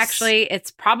 Yes. And actually, it's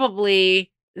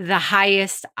probably the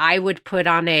highest I would put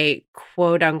on a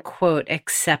quote unquote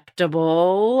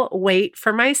acceptable weight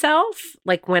for myself,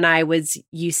 like when I was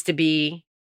used to be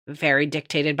very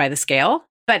dictated by the scale.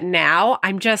 But now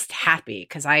I'm just happy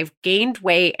because I've gained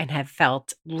weight and have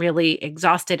felt really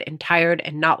exhausted and tired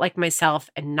and not like myself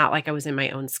and not like I was in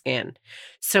my own skin.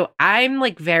 So I'm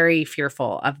like very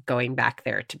fearful of going back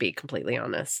there, to be completely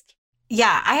honest.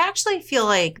 Yeah, I actually feel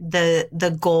like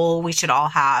the goal we should all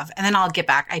have, and then I'll get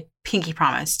back, I pinky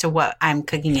promise, to what I'm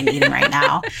cooking and eating right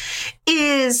now,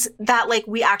 is that like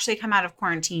we actually come out of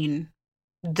quarantine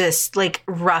this like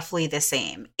roughly the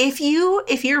same. If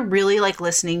you're really like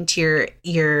listening to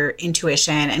your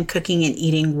intuition and cooking and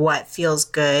eating what feels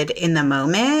good in the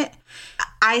moment,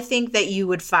 I think that you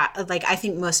would I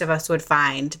think most of us would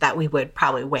find that we would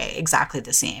probably weigh exactly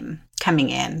the same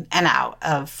coming in and out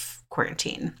of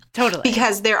quarantine. Totally.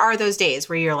 Because there are those days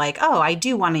where you're like, oh, I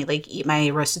do want to like eat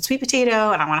my roasted sweet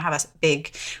potato and I want to have a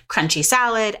big crunchy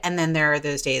salad. And then there are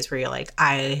those days where you're like,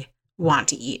 I want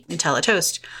to eat Nutella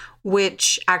toast,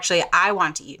 which actually I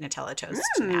want to eat Nutella toast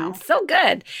now. So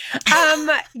good.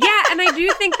 Yeah. And I do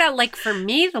think that like for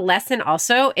me, the lesson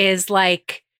also is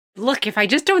like, look, if I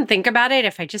just don't think about it,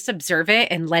 if I just observe it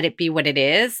and let it be what it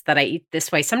is, that I eat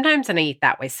this way sometimes and I eat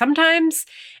that way sometimes.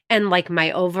 And like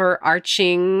my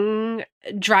overarching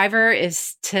driver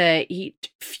is to eat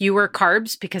fewer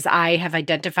carbs because I have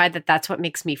identified that that's what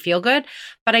makes me feel good.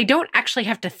 But I don't actually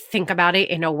have to think about it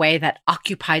in a way that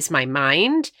occupies my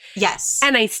mind. Yes.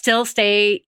 And I still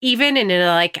stay even in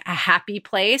a happy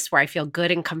place where I feel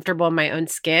good and comfortable in my own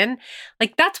skin,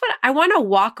 like that's what I want to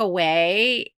walk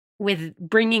away with,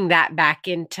 bringing that back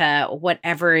into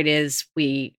whatever it is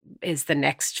is the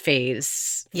next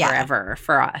phase forever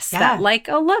for us. Yeah. That like,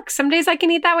 oh, look, some days I can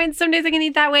eat that way and some days I can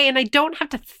eat that way. And I don't have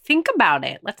to think about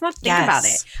it. Let's not think about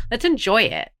it. Let's enjoy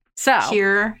it. So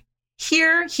here.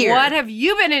 What have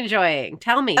you been enjoying?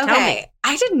 Tell me.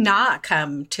 I did not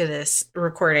come to this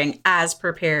recording as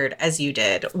prepared as you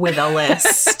did with a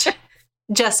list.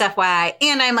 Just FYI.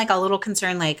 And I'm like a little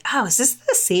concerned, like, oh, is this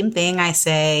the same thing I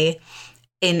say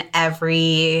in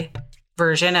every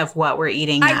version of what we're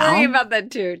eating now? I worry about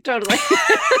that too. Totally.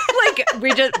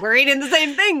 We're eating the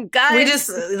same thing, guys.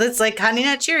 It's like Honey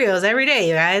Nut Cheerios every day,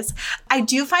 you guys. I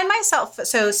do find myself,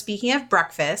 so speaking of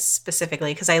breakfast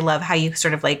specifically, because I love how you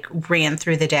sort of like ran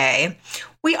through the day,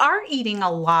 we are eating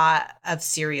a lot of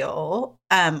cereal,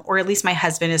 or at least my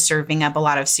husband is serving up a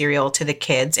lot of cereal to the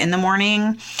kids in the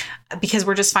morning, because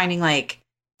we're just finding like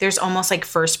there's almost like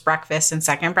first breakfast and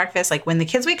second breakfast. Like when the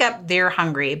kids wake up, they're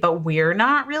hungry, but we're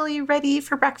not really ready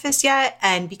for breakfast yet.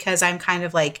 And because I'm kind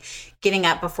of like getting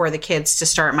up before the kids to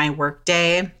start my work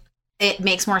day, it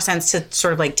makes more sense to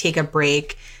sort of like take a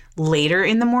break later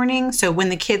in the morning. So when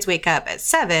the kids wake up at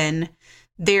 7,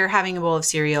 they're having a bowl of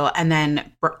cereal, and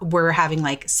then we're having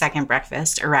like second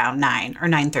breakfast around 9 or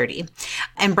 9:30.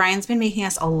 And Brian's been making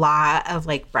us a lot of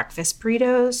like breakfast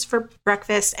burritos for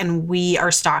breakfast, and we are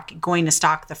going to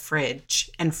stock the fridge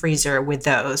and freezer with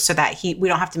those so that we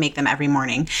don't have to make them every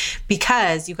morning,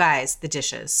 because you guys, the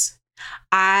dishes.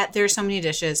 There's so many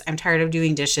dishes. I'm tired of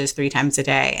doing dishes 3 times a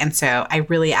day, and so I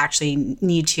really actually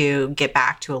need to get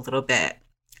back to a little bit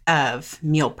of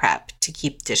meal prep to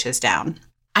keep dishes down.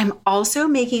 I'm also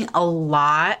making a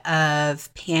lot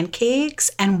of pancakes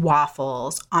and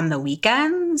waffles on the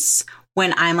weekends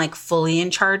when I'm like fully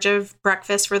in charge of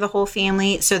breakfast for the whole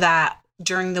family, so that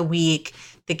during the week,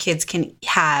 the kids can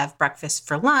have breakfast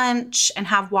for lunch and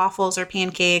have waffles or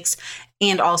pancakes,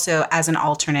 and also as an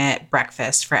alternate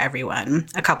breakfast for everyone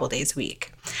a couple days a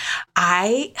week.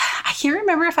 I can't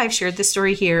remember if I've shared this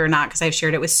story here or not, because I've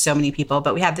shared it with so many people,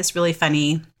 but we had this really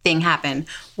funny thing happen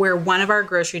where one of our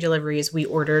grocery deliveries we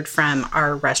ordered from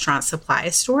our restaurant supply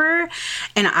store,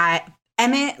 and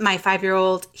Emmett, my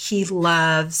 5-year-old, he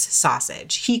loves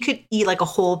sausage. He could eat like a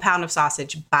whole pound of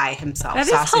sausage by himself. That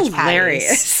sausage is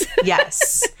hilarious.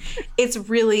 Yes. It's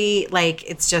really like,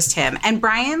 it's just him. And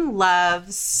Brian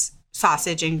loves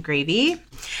sausage and gravy,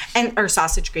 or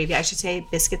sausage gravy, I should say,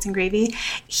 biscuits and gravy.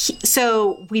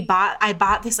 So I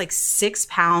bought this like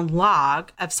 6-pound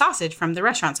log of sausage from the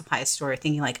restaurant supply store,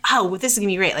 thinking like, oh, well, this is gonna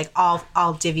be great. Like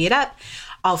I'll divvy it up,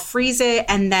 I'll freeze it,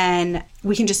 and then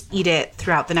we can just eat it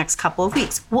throughout the next couple of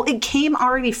weeks. Well, it came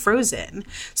already frozen.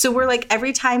 So we're like,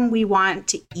 every time we want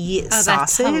to eat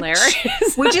sausage,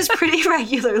 which is pretty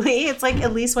regularly, it's like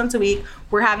at least once a week,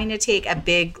 we're having to take a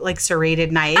big like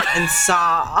serrated knife and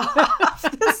saw off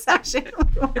the section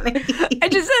we want to eat. I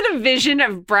just had a vision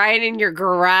of Brian in your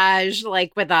garage,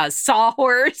 like with a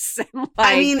sawhorse. And,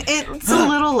 I mean, it's a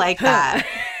little like that.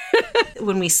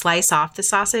 When we slice off the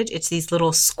sausage, it's these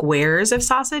little squares of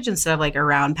sausage instead of like a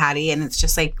round patty. And it's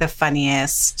just like the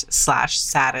funniest /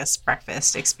 saddest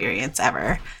breakfast experience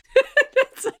ever.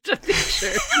 That's such a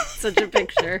picture. Such a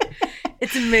picture.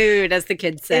 It's a mood, as the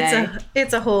kids say.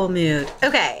 It's a whole mood.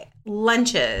 Okay,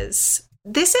 lunches.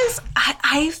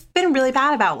 I've been really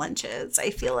bad about lunches.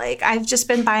 I feel like I've just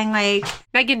been buying like...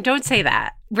 Megan, don't say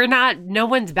that. No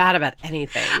one's bad about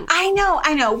anything. I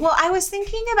know. Well, I was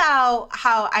thinking about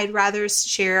how I'd rather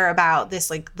share about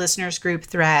this like listeners group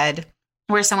thread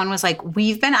where someone was like,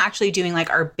 we've been actually doing like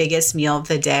our biggest meal of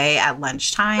the day at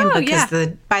lunchtime, because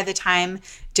by the time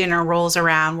dinner rolls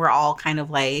around, we're all kind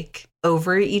of like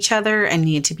over each other and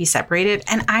need to be separated.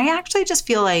 And I actually just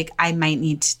feel like I might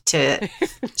need to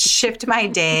shift my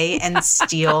day and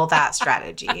steal that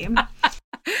strategy.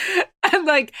 I'm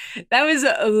like, that was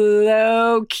a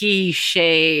low-key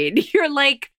shade. You're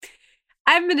like,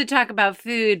 I'm going to talk about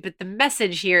food, but the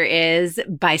message here is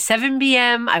by 7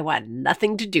 p.m., I want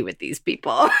nothing to do with these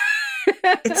people.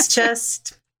 It's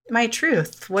just my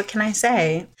truth. What can I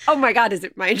say? Oh my God, is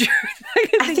it my truth?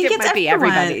 I think it might be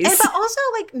everybody's. But also,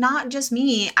 like, not just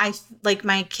me. I like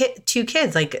my 2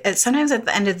 kids. Like, sometimes at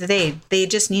the end of the day, they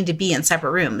just need to be in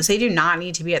separate rooms. They do not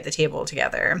need to be at the table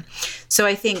together. So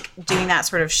I think doing that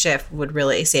sort of shift would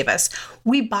really save us.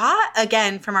 We bought,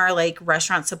 again, from our like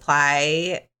restaurant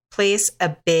supply place,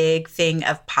 a big thing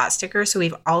of pot stickers. So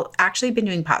we've all actually been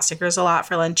doing pot stickers a lot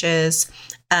for lunches.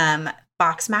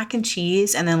 Box mac and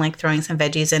cheese, and then like throwing some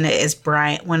veggies in it is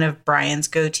one of Brian's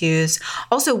go-tos.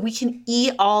 Also, we can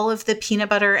eat all of the peanut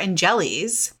butter and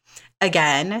jellies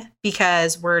again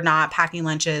because we're not packing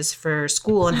lunches for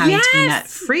school and having to be nut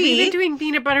free. We've been doing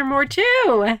peanut butter more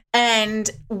too. And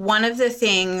one of the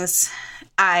things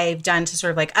I've done to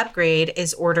sort of like upgrade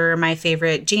is order my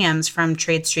favorite jams from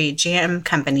Trade Street Jam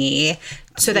Company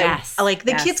so that like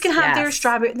the kids can have their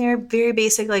strawberry, their very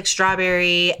basic like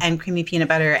strawberry and creamy peanut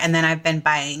butter. And then I've been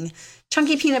buying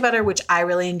chunky peanut butter, which I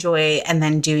really enjoy, and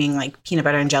then doing like peanut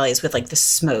butter and jellies with like the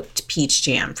smoked peach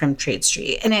jam from Trade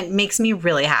Street. And it makes me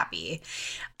really happy.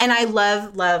 And I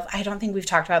love, I don't think we've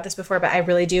talked about this before, but I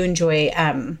really do enjoy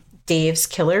Dave's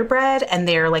Killer Bread and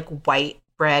their like white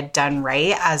bread done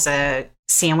right as a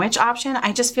sandwich option.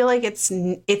 I just feel like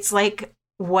it's like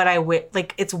what I would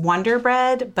like, it's Wonder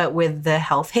Bread, but with the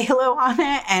health halo on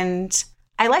it. And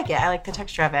I like it. I like the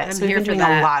texture of it. So we've been doing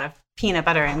a lot of peanut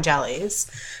butter and jellies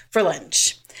for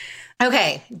lunch.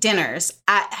 Okay, dinners.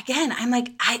 Again, I'm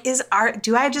like,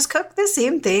 do I just cook the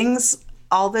same things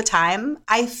all the time?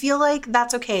 I feel like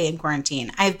that's okay in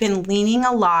quarantine. I've been leaning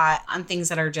a lot on things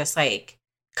that are just like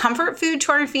comfort food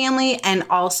to our family and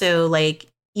also like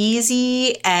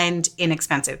easy and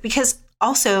inexpensive. Because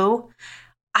also,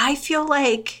 I feel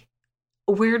like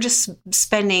we're just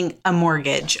spending a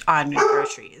mortgage on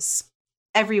groceries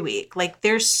every week. Like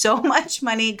there's so much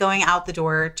money going out the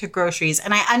door to groceries.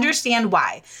 And I understand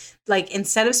why. Like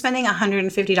instead of spending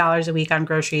 $150 a week on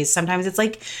groceries, sometimes it's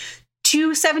like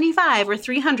 $275 or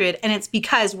 $300. And it's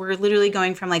because we're literally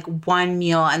going from like one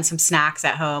meal and some snacks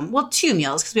at home. Well, 2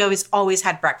 meals because we always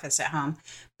had breakfast at home.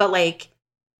 But like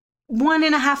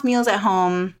 1.5 meals at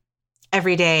home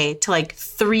every day to like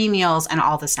 3 meals and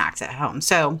all the snacks at home.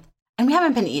 So, and we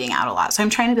haven't been eating out a lot. So I'm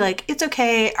trying to be like, it's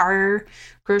okay. Our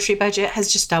grocery budget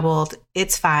has just doubled.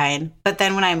 It's fine. But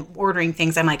then when I'm ordering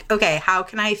things, I'm like, okay, how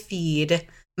can I feed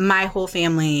my whole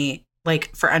family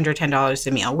like for under $10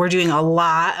 a meal? We're doing a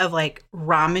lot of like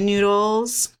ramen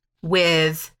noodles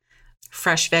with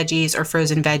fresh veggies or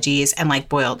frozen veggies and like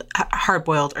hard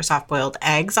boiled or soft boiled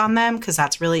eggs on them because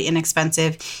that's really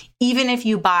inexpensive. Even if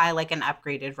you buy like an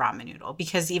upgraded ramen noodle,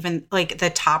 because even like the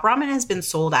top ramen has been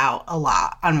sold out a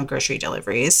lot on grocery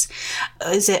deliveries.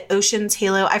 Is it Ocean's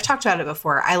Halo? I've talked about it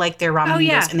before. I like their ramen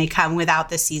noodles and they come without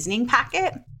the seasoning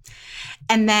packet.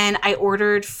 And then I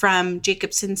ordered from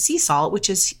Jacobson Sea Salt, which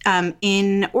is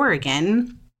in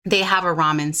Oregon. They have a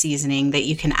ramen seasoning that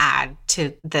you can add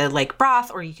to the like broth,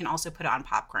 or you can also put it on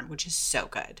popcorn, which is so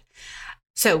good.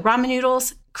 So ramen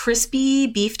noodles, crispy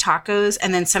beef tacos,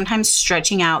 and then sometimes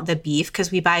stretching out the beef because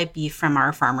we buy beef from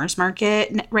our farmer's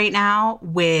market right now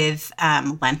with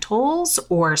lentils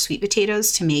or sweet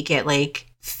potatoes to make it like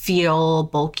feel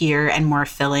bulkier and more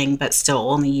filling, but still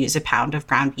only use a pound of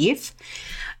ground beef.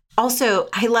 Also,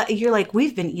 you're like,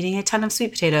 we've been eating a ton of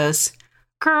sweet potatoes.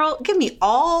 Girl, give me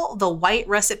all the white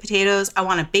russet potatoes. I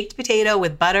want a baked potato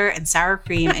with butter and sour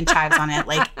cream and chives on it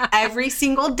like every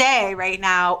single day right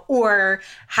now, or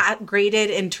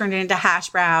grated and turned into hash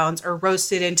browns or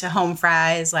roasted into home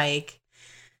fries. Like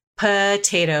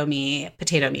potato me.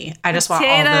 I just want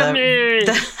all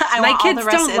the I want all the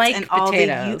russets don't like and all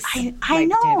potatoes. I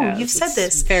know potatoes. You've said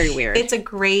this. It's very weird. It's a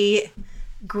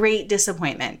great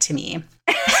disappointment to me.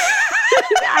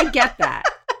 I get that.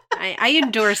 I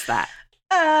endorse that.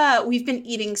 We've been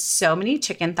eating so many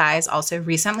chicken thighs. Also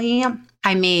recently,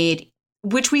 I made,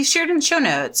 which we shared in show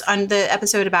notes on the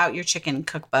episode about your chicken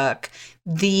cookbook,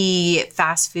 the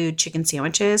fast food chicken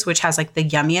sandwiches, which has like the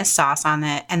yummiest sauce on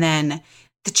it. And then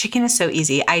the chicken is so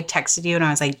easy. I texted you and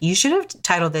I was like, you should have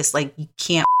titled this like, you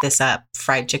can't this up,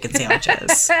 fried chicken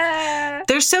sandwiches.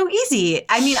 They're so easy.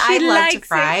 I mean, I love to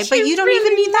fry, but you don't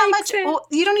even need that much.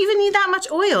 You don't even need that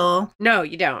much oil. No,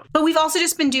 you don't. But we've also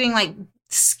just been doing like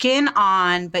skin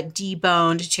on, but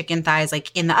deboned chicken thighs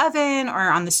like in the oven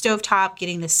or on the stovetop,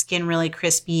 getting the skin really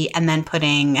crispy and then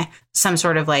putting some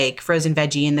sort of like frozen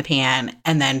veggie in the pan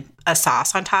and then a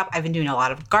sauce on top. I've been doing a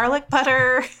lot of garlic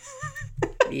butter.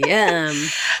 Yum.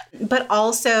 But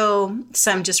also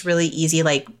some just really easy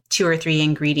like 2 or 3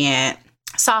 ingredient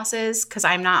sauces because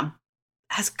I'm not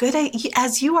as good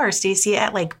as you are, Stacey,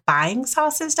 at like buying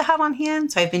sauces to have on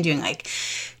hand. So I've been doing like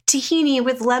tahini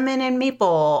with lemon and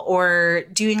maple, or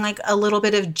doing like a little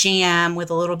bit of jam with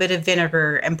a little bit of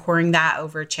vinegar and pouring that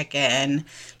over chicken.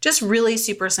 Just really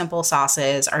super simple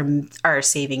sauces are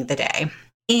saving the day.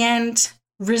 And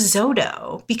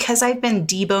risotto, because I've been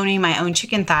deboning my own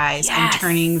chicken thighs and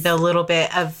turning the little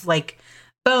bit of like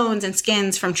bones and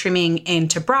skins from trimming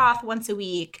into broth once a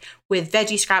week with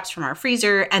veggie scraps from our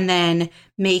freezer, and then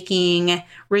making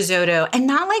risotto, and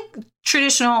not like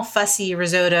traditional fussy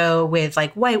risotto with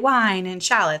like white wine and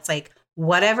shallots, like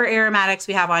whatever aromatics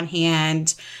we have on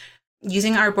hand,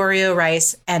 using arborio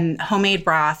rice and homemade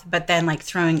broth, but then like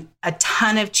throwing a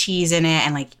ton of cheese in it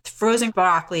and like frozen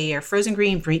broccoli or frozen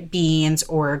green beans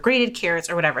or grated carrots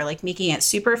or whatever, like making it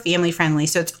super family friendly.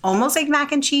 So it's almost like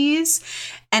mac and cheese,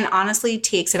 and honestly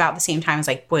takes about the same time as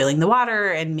like boiling the water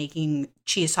and making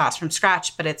cheese sauce from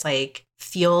scratch, but it's like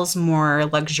feels more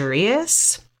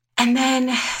luxurious. And then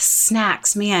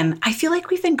snacks, man, I feel like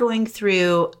we've been going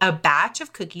through a batch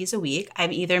of cookies a week.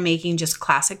 I'm either making just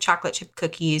classic chocolate chip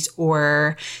cookies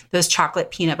or those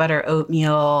chocolate peanut butter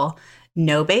oatmeal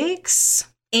no bakes.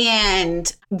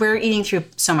 And we're eating through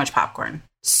so much popcorn.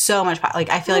 So much like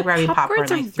I feel like we're having popcorn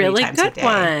like 3 times a day.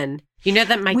 One. You know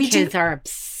that my kids are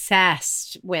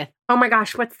obsessed with, oh my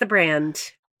gosh, what's the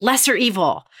brand? Lesser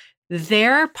Evil.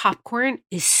 Their popcorn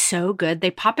is so good.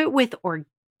 They pop it with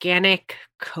organic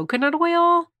coconut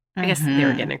oil. I guess the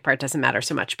organic part doesn't matter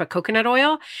so much, but coconut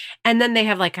oil. And then they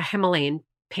have like a Himalayan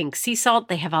pink sea salt.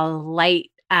 They have a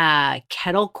light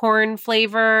kettle corn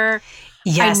flavor.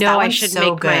 Yes, I know I should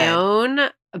make my own,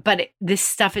 but this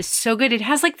stuff is so good. It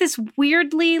has like this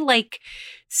weirdly like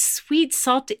sweet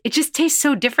salt. It just tastes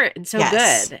so different and so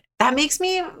good. That makes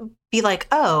me be like,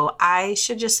 oh, I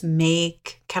should just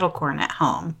make kettle corn at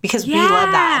home because we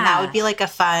love that. And that would be like a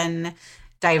fun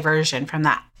diversion from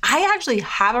that. I actually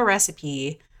have a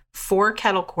recipe for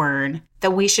kettle corn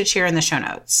that we should share in the show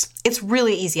notes. It's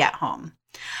really easy at home.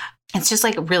 It's just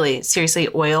like really seriously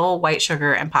oil, white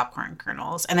sugar, and popcorn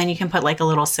kernels. And then you can put like a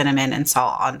little cinnamon and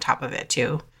salt on top of it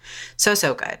too. So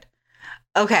good.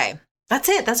 Okay. That's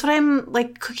it. That's what I'm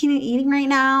like cooking and eating right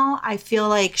now. I feel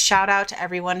like shout out to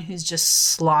everyone who's just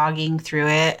slogging through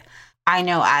it. I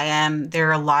know I am. There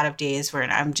are a lot of days where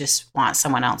I just want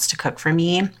someone else to cook for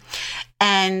me.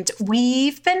 And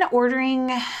we've been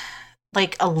ordering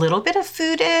like a little bit of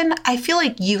food in. I feel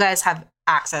like you guys have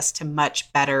access to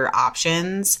much better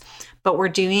options, but we're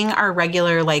doing our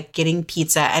regular like getting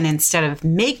pizza, and instead of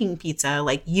making pizza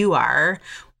like you are,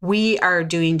 we are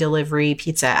doing delivery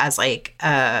pizza as like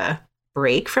a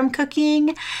break from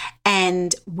cooking.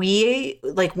 And we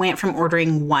like went from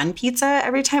ordering 1 pizza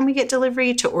every time we get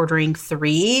delivery to ordering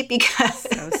 3 because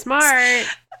so smart.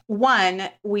 One,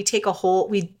 we take a whole,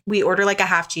 we order like a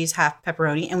half cheese, half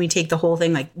pepperoni, and we take the whole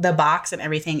thing, like the box and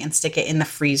everything, and stick it in the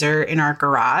freezer in our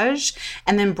garage.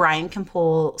 And then Brian can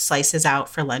pull slices out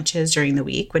for lunches during the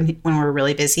week when we're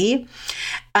really busy,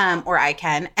 or I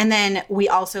can. And then we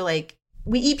also like,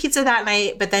 we eat pizza that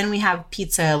night, but then we have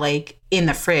pizza like in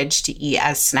the fridge to eat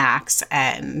as snacks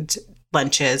and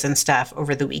lunches and stuff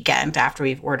over the weekend after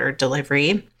we've ordered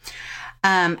delivery.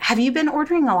 Have you been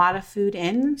ordering a lot of food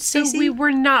in, Stacey? So we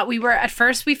were not. We were at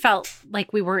first. We felt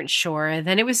like we weren't sure.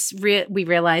 Then it was. We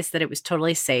realized that it was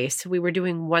totally safe. So we were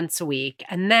doing once a week.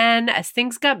 And then as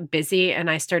things got busy and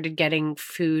I started getting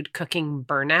food cooking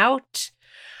burnout,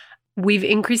 we've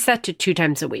increased that to 2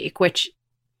 times a week. Which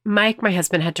Mike, my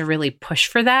husband, had to really push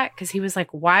for that because he was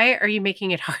like, "Why are you making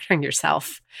it hard on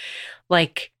yourself?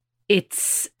 Like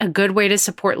it's a good way to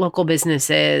support local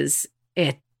businesses.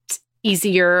 It's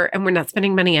easier, and we're not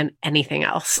spending money on anything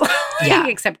else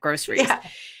except groceries." Yeah.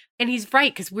 And he's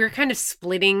right, because we're kind of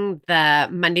splitting the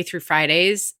Monday through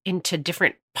Fridays into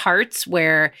different parts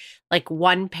where like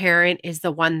one parent is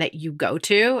the one that you go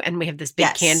to, and we have this big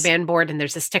Kanban board, and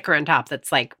there's a sticker on top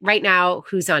that's like, right now,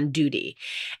 who's on duty.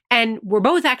 And we're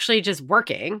both actually just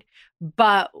working,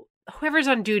 but whoever's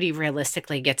on duty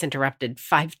realistically gets interrupted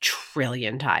 5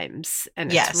 trillion times,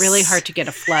 and it's really hard to get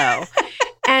a flow.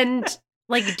 And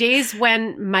like days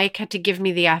when Mike had to give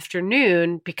me the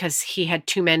afternoon because he had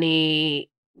too many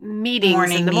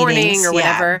meetings in the morning or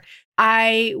whatever,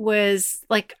 I was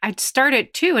like, I'd start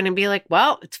at 2 and I'd be like,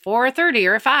 well, it's 4:30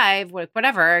 or 5,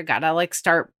 whatever. I gotta like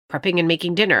start prepping and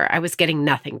making dinner. I was getting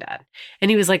nothing done. And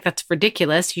he was like, that's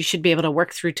ridiculous. You should be able to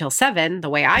work through till 7 the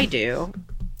way I do.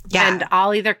 Yeah. And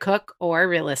I'll either cook or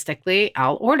realistically,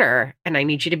 I'll order. And I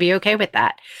need you to be okay with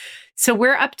that. So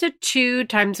we're up to 2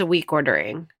 times a week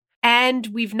ordering. And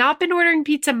we've not been ordering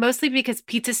pizza mostly because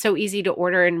pizza's so easy to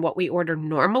order and what we order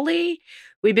normally.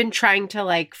 We've been trying to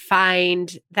like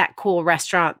find that cool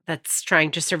restaurant that's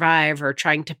trying to survive or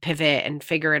trying to pivot and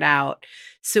figure it out.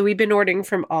 So we've been ordering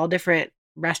from all different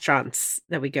restaurants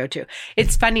that we go to.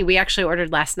 It's funny. We actually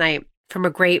ordered last night from a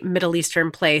great Middle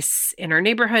Eastern place in our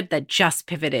neighborhood that just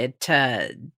pivoted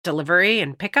to delivery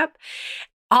and pickup.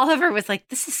 Oliver was like,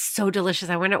 this is so delicious.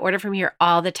 I want to order from here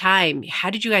all the time. How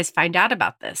did you guys find out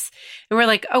about this? And we're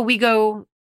like, oh, we go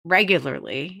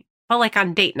regularly, but like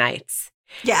on date nights.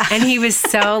 Yeah. And he was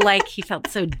so like, he felt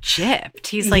so gypped.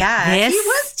 He's like, yeah, this. he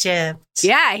was gypped.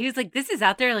 Yeah. He was like, this is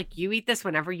out there. Like, you eat this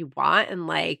whenever you want. And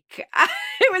like,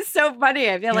 it was so funny.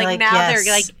 I feel like now yes,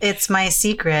 they're like, it's my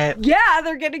secret. yeah,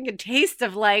 they're getting a taste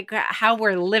of like how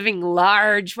we're living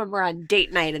large when we're on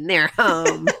date night in their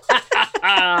home.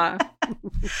 So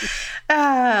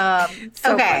okay.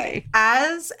 funny.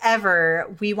 As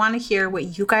ever, we want to hear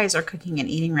what you guys are cooking and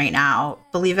eating right now.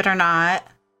 Believe it or not,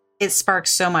 it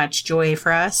sparks so much joy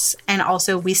for us. And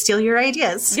also, we steal your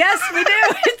ideas. Yes, we do.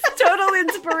 It's total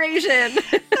inspiration.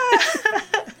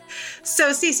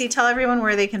 So, Stacey, tell everyone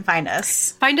where they can find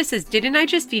us. Find us as Didn't I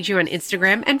Just Feed You on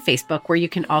Instagram and Facebook, where you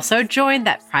can also join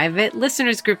that private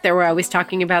listeners group that we're always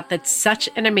talking about. That's such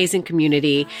an amazing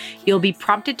community. You'll be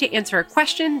prompted to answer a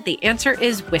question. The answer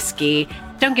is whiskey.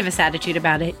 Don't give us attitude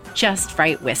about it. Just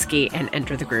write whiskey and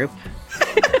enter the group.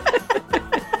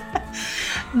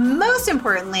 Most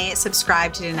importantly,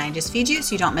 subscribe to Didn't I Just Feed You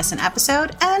so you don't miss an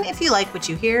episode. And if you like what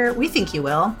you hear, we think you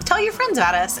will, tell your friends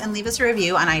about us and leave us a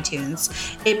review on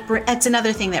iTunes. It's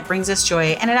another thing that brings us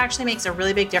joy, and it actually makes a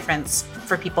really big difference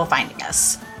for people finding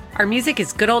us. Our music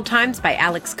is Good Old Times by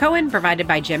Alex Cohen, provided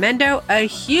by Jim Endo. A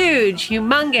huge,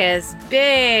 humongous,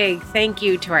 big thank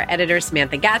you to our editor,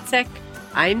 Samantha Gatzik.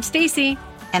 I'm Stacey.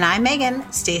 And I'm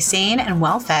Megan. Stay sane and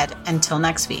well-fed until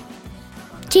next week.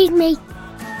 Cheese me.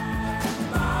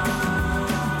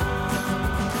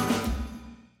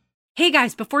 Hey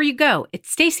guys, before you go, it's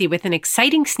Stacey with an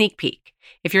exciting sneak peek.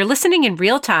 If you're listening in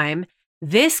real time,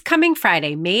 this coming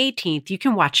Friday, May 18th, you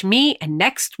can watch me and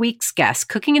next week's guest,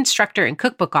 cooking instructor and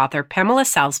cookbook author Pamela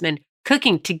Salzman,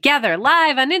 cooking together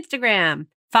live on Instagram.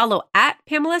 Follow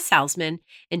 @Pamela Salzman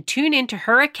and tune into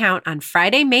her account on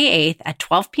Friday, May 8th at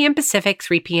 12 p.m. Pacific,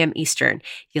 3 p.m. Eastern.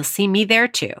 You'll see me there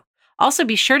too. Also,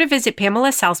 be sure to visit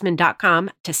PamelaSalzman.com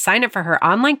to sign up for her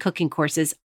online cooking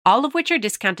courses, all of which are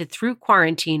discounted through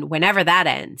quarantine whenever that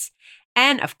ends.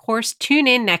 And of course, tune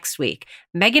in next week.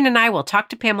 Megan and I will talk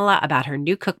to Pamela about her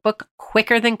new cookbook,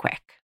 Quicker Than Quick.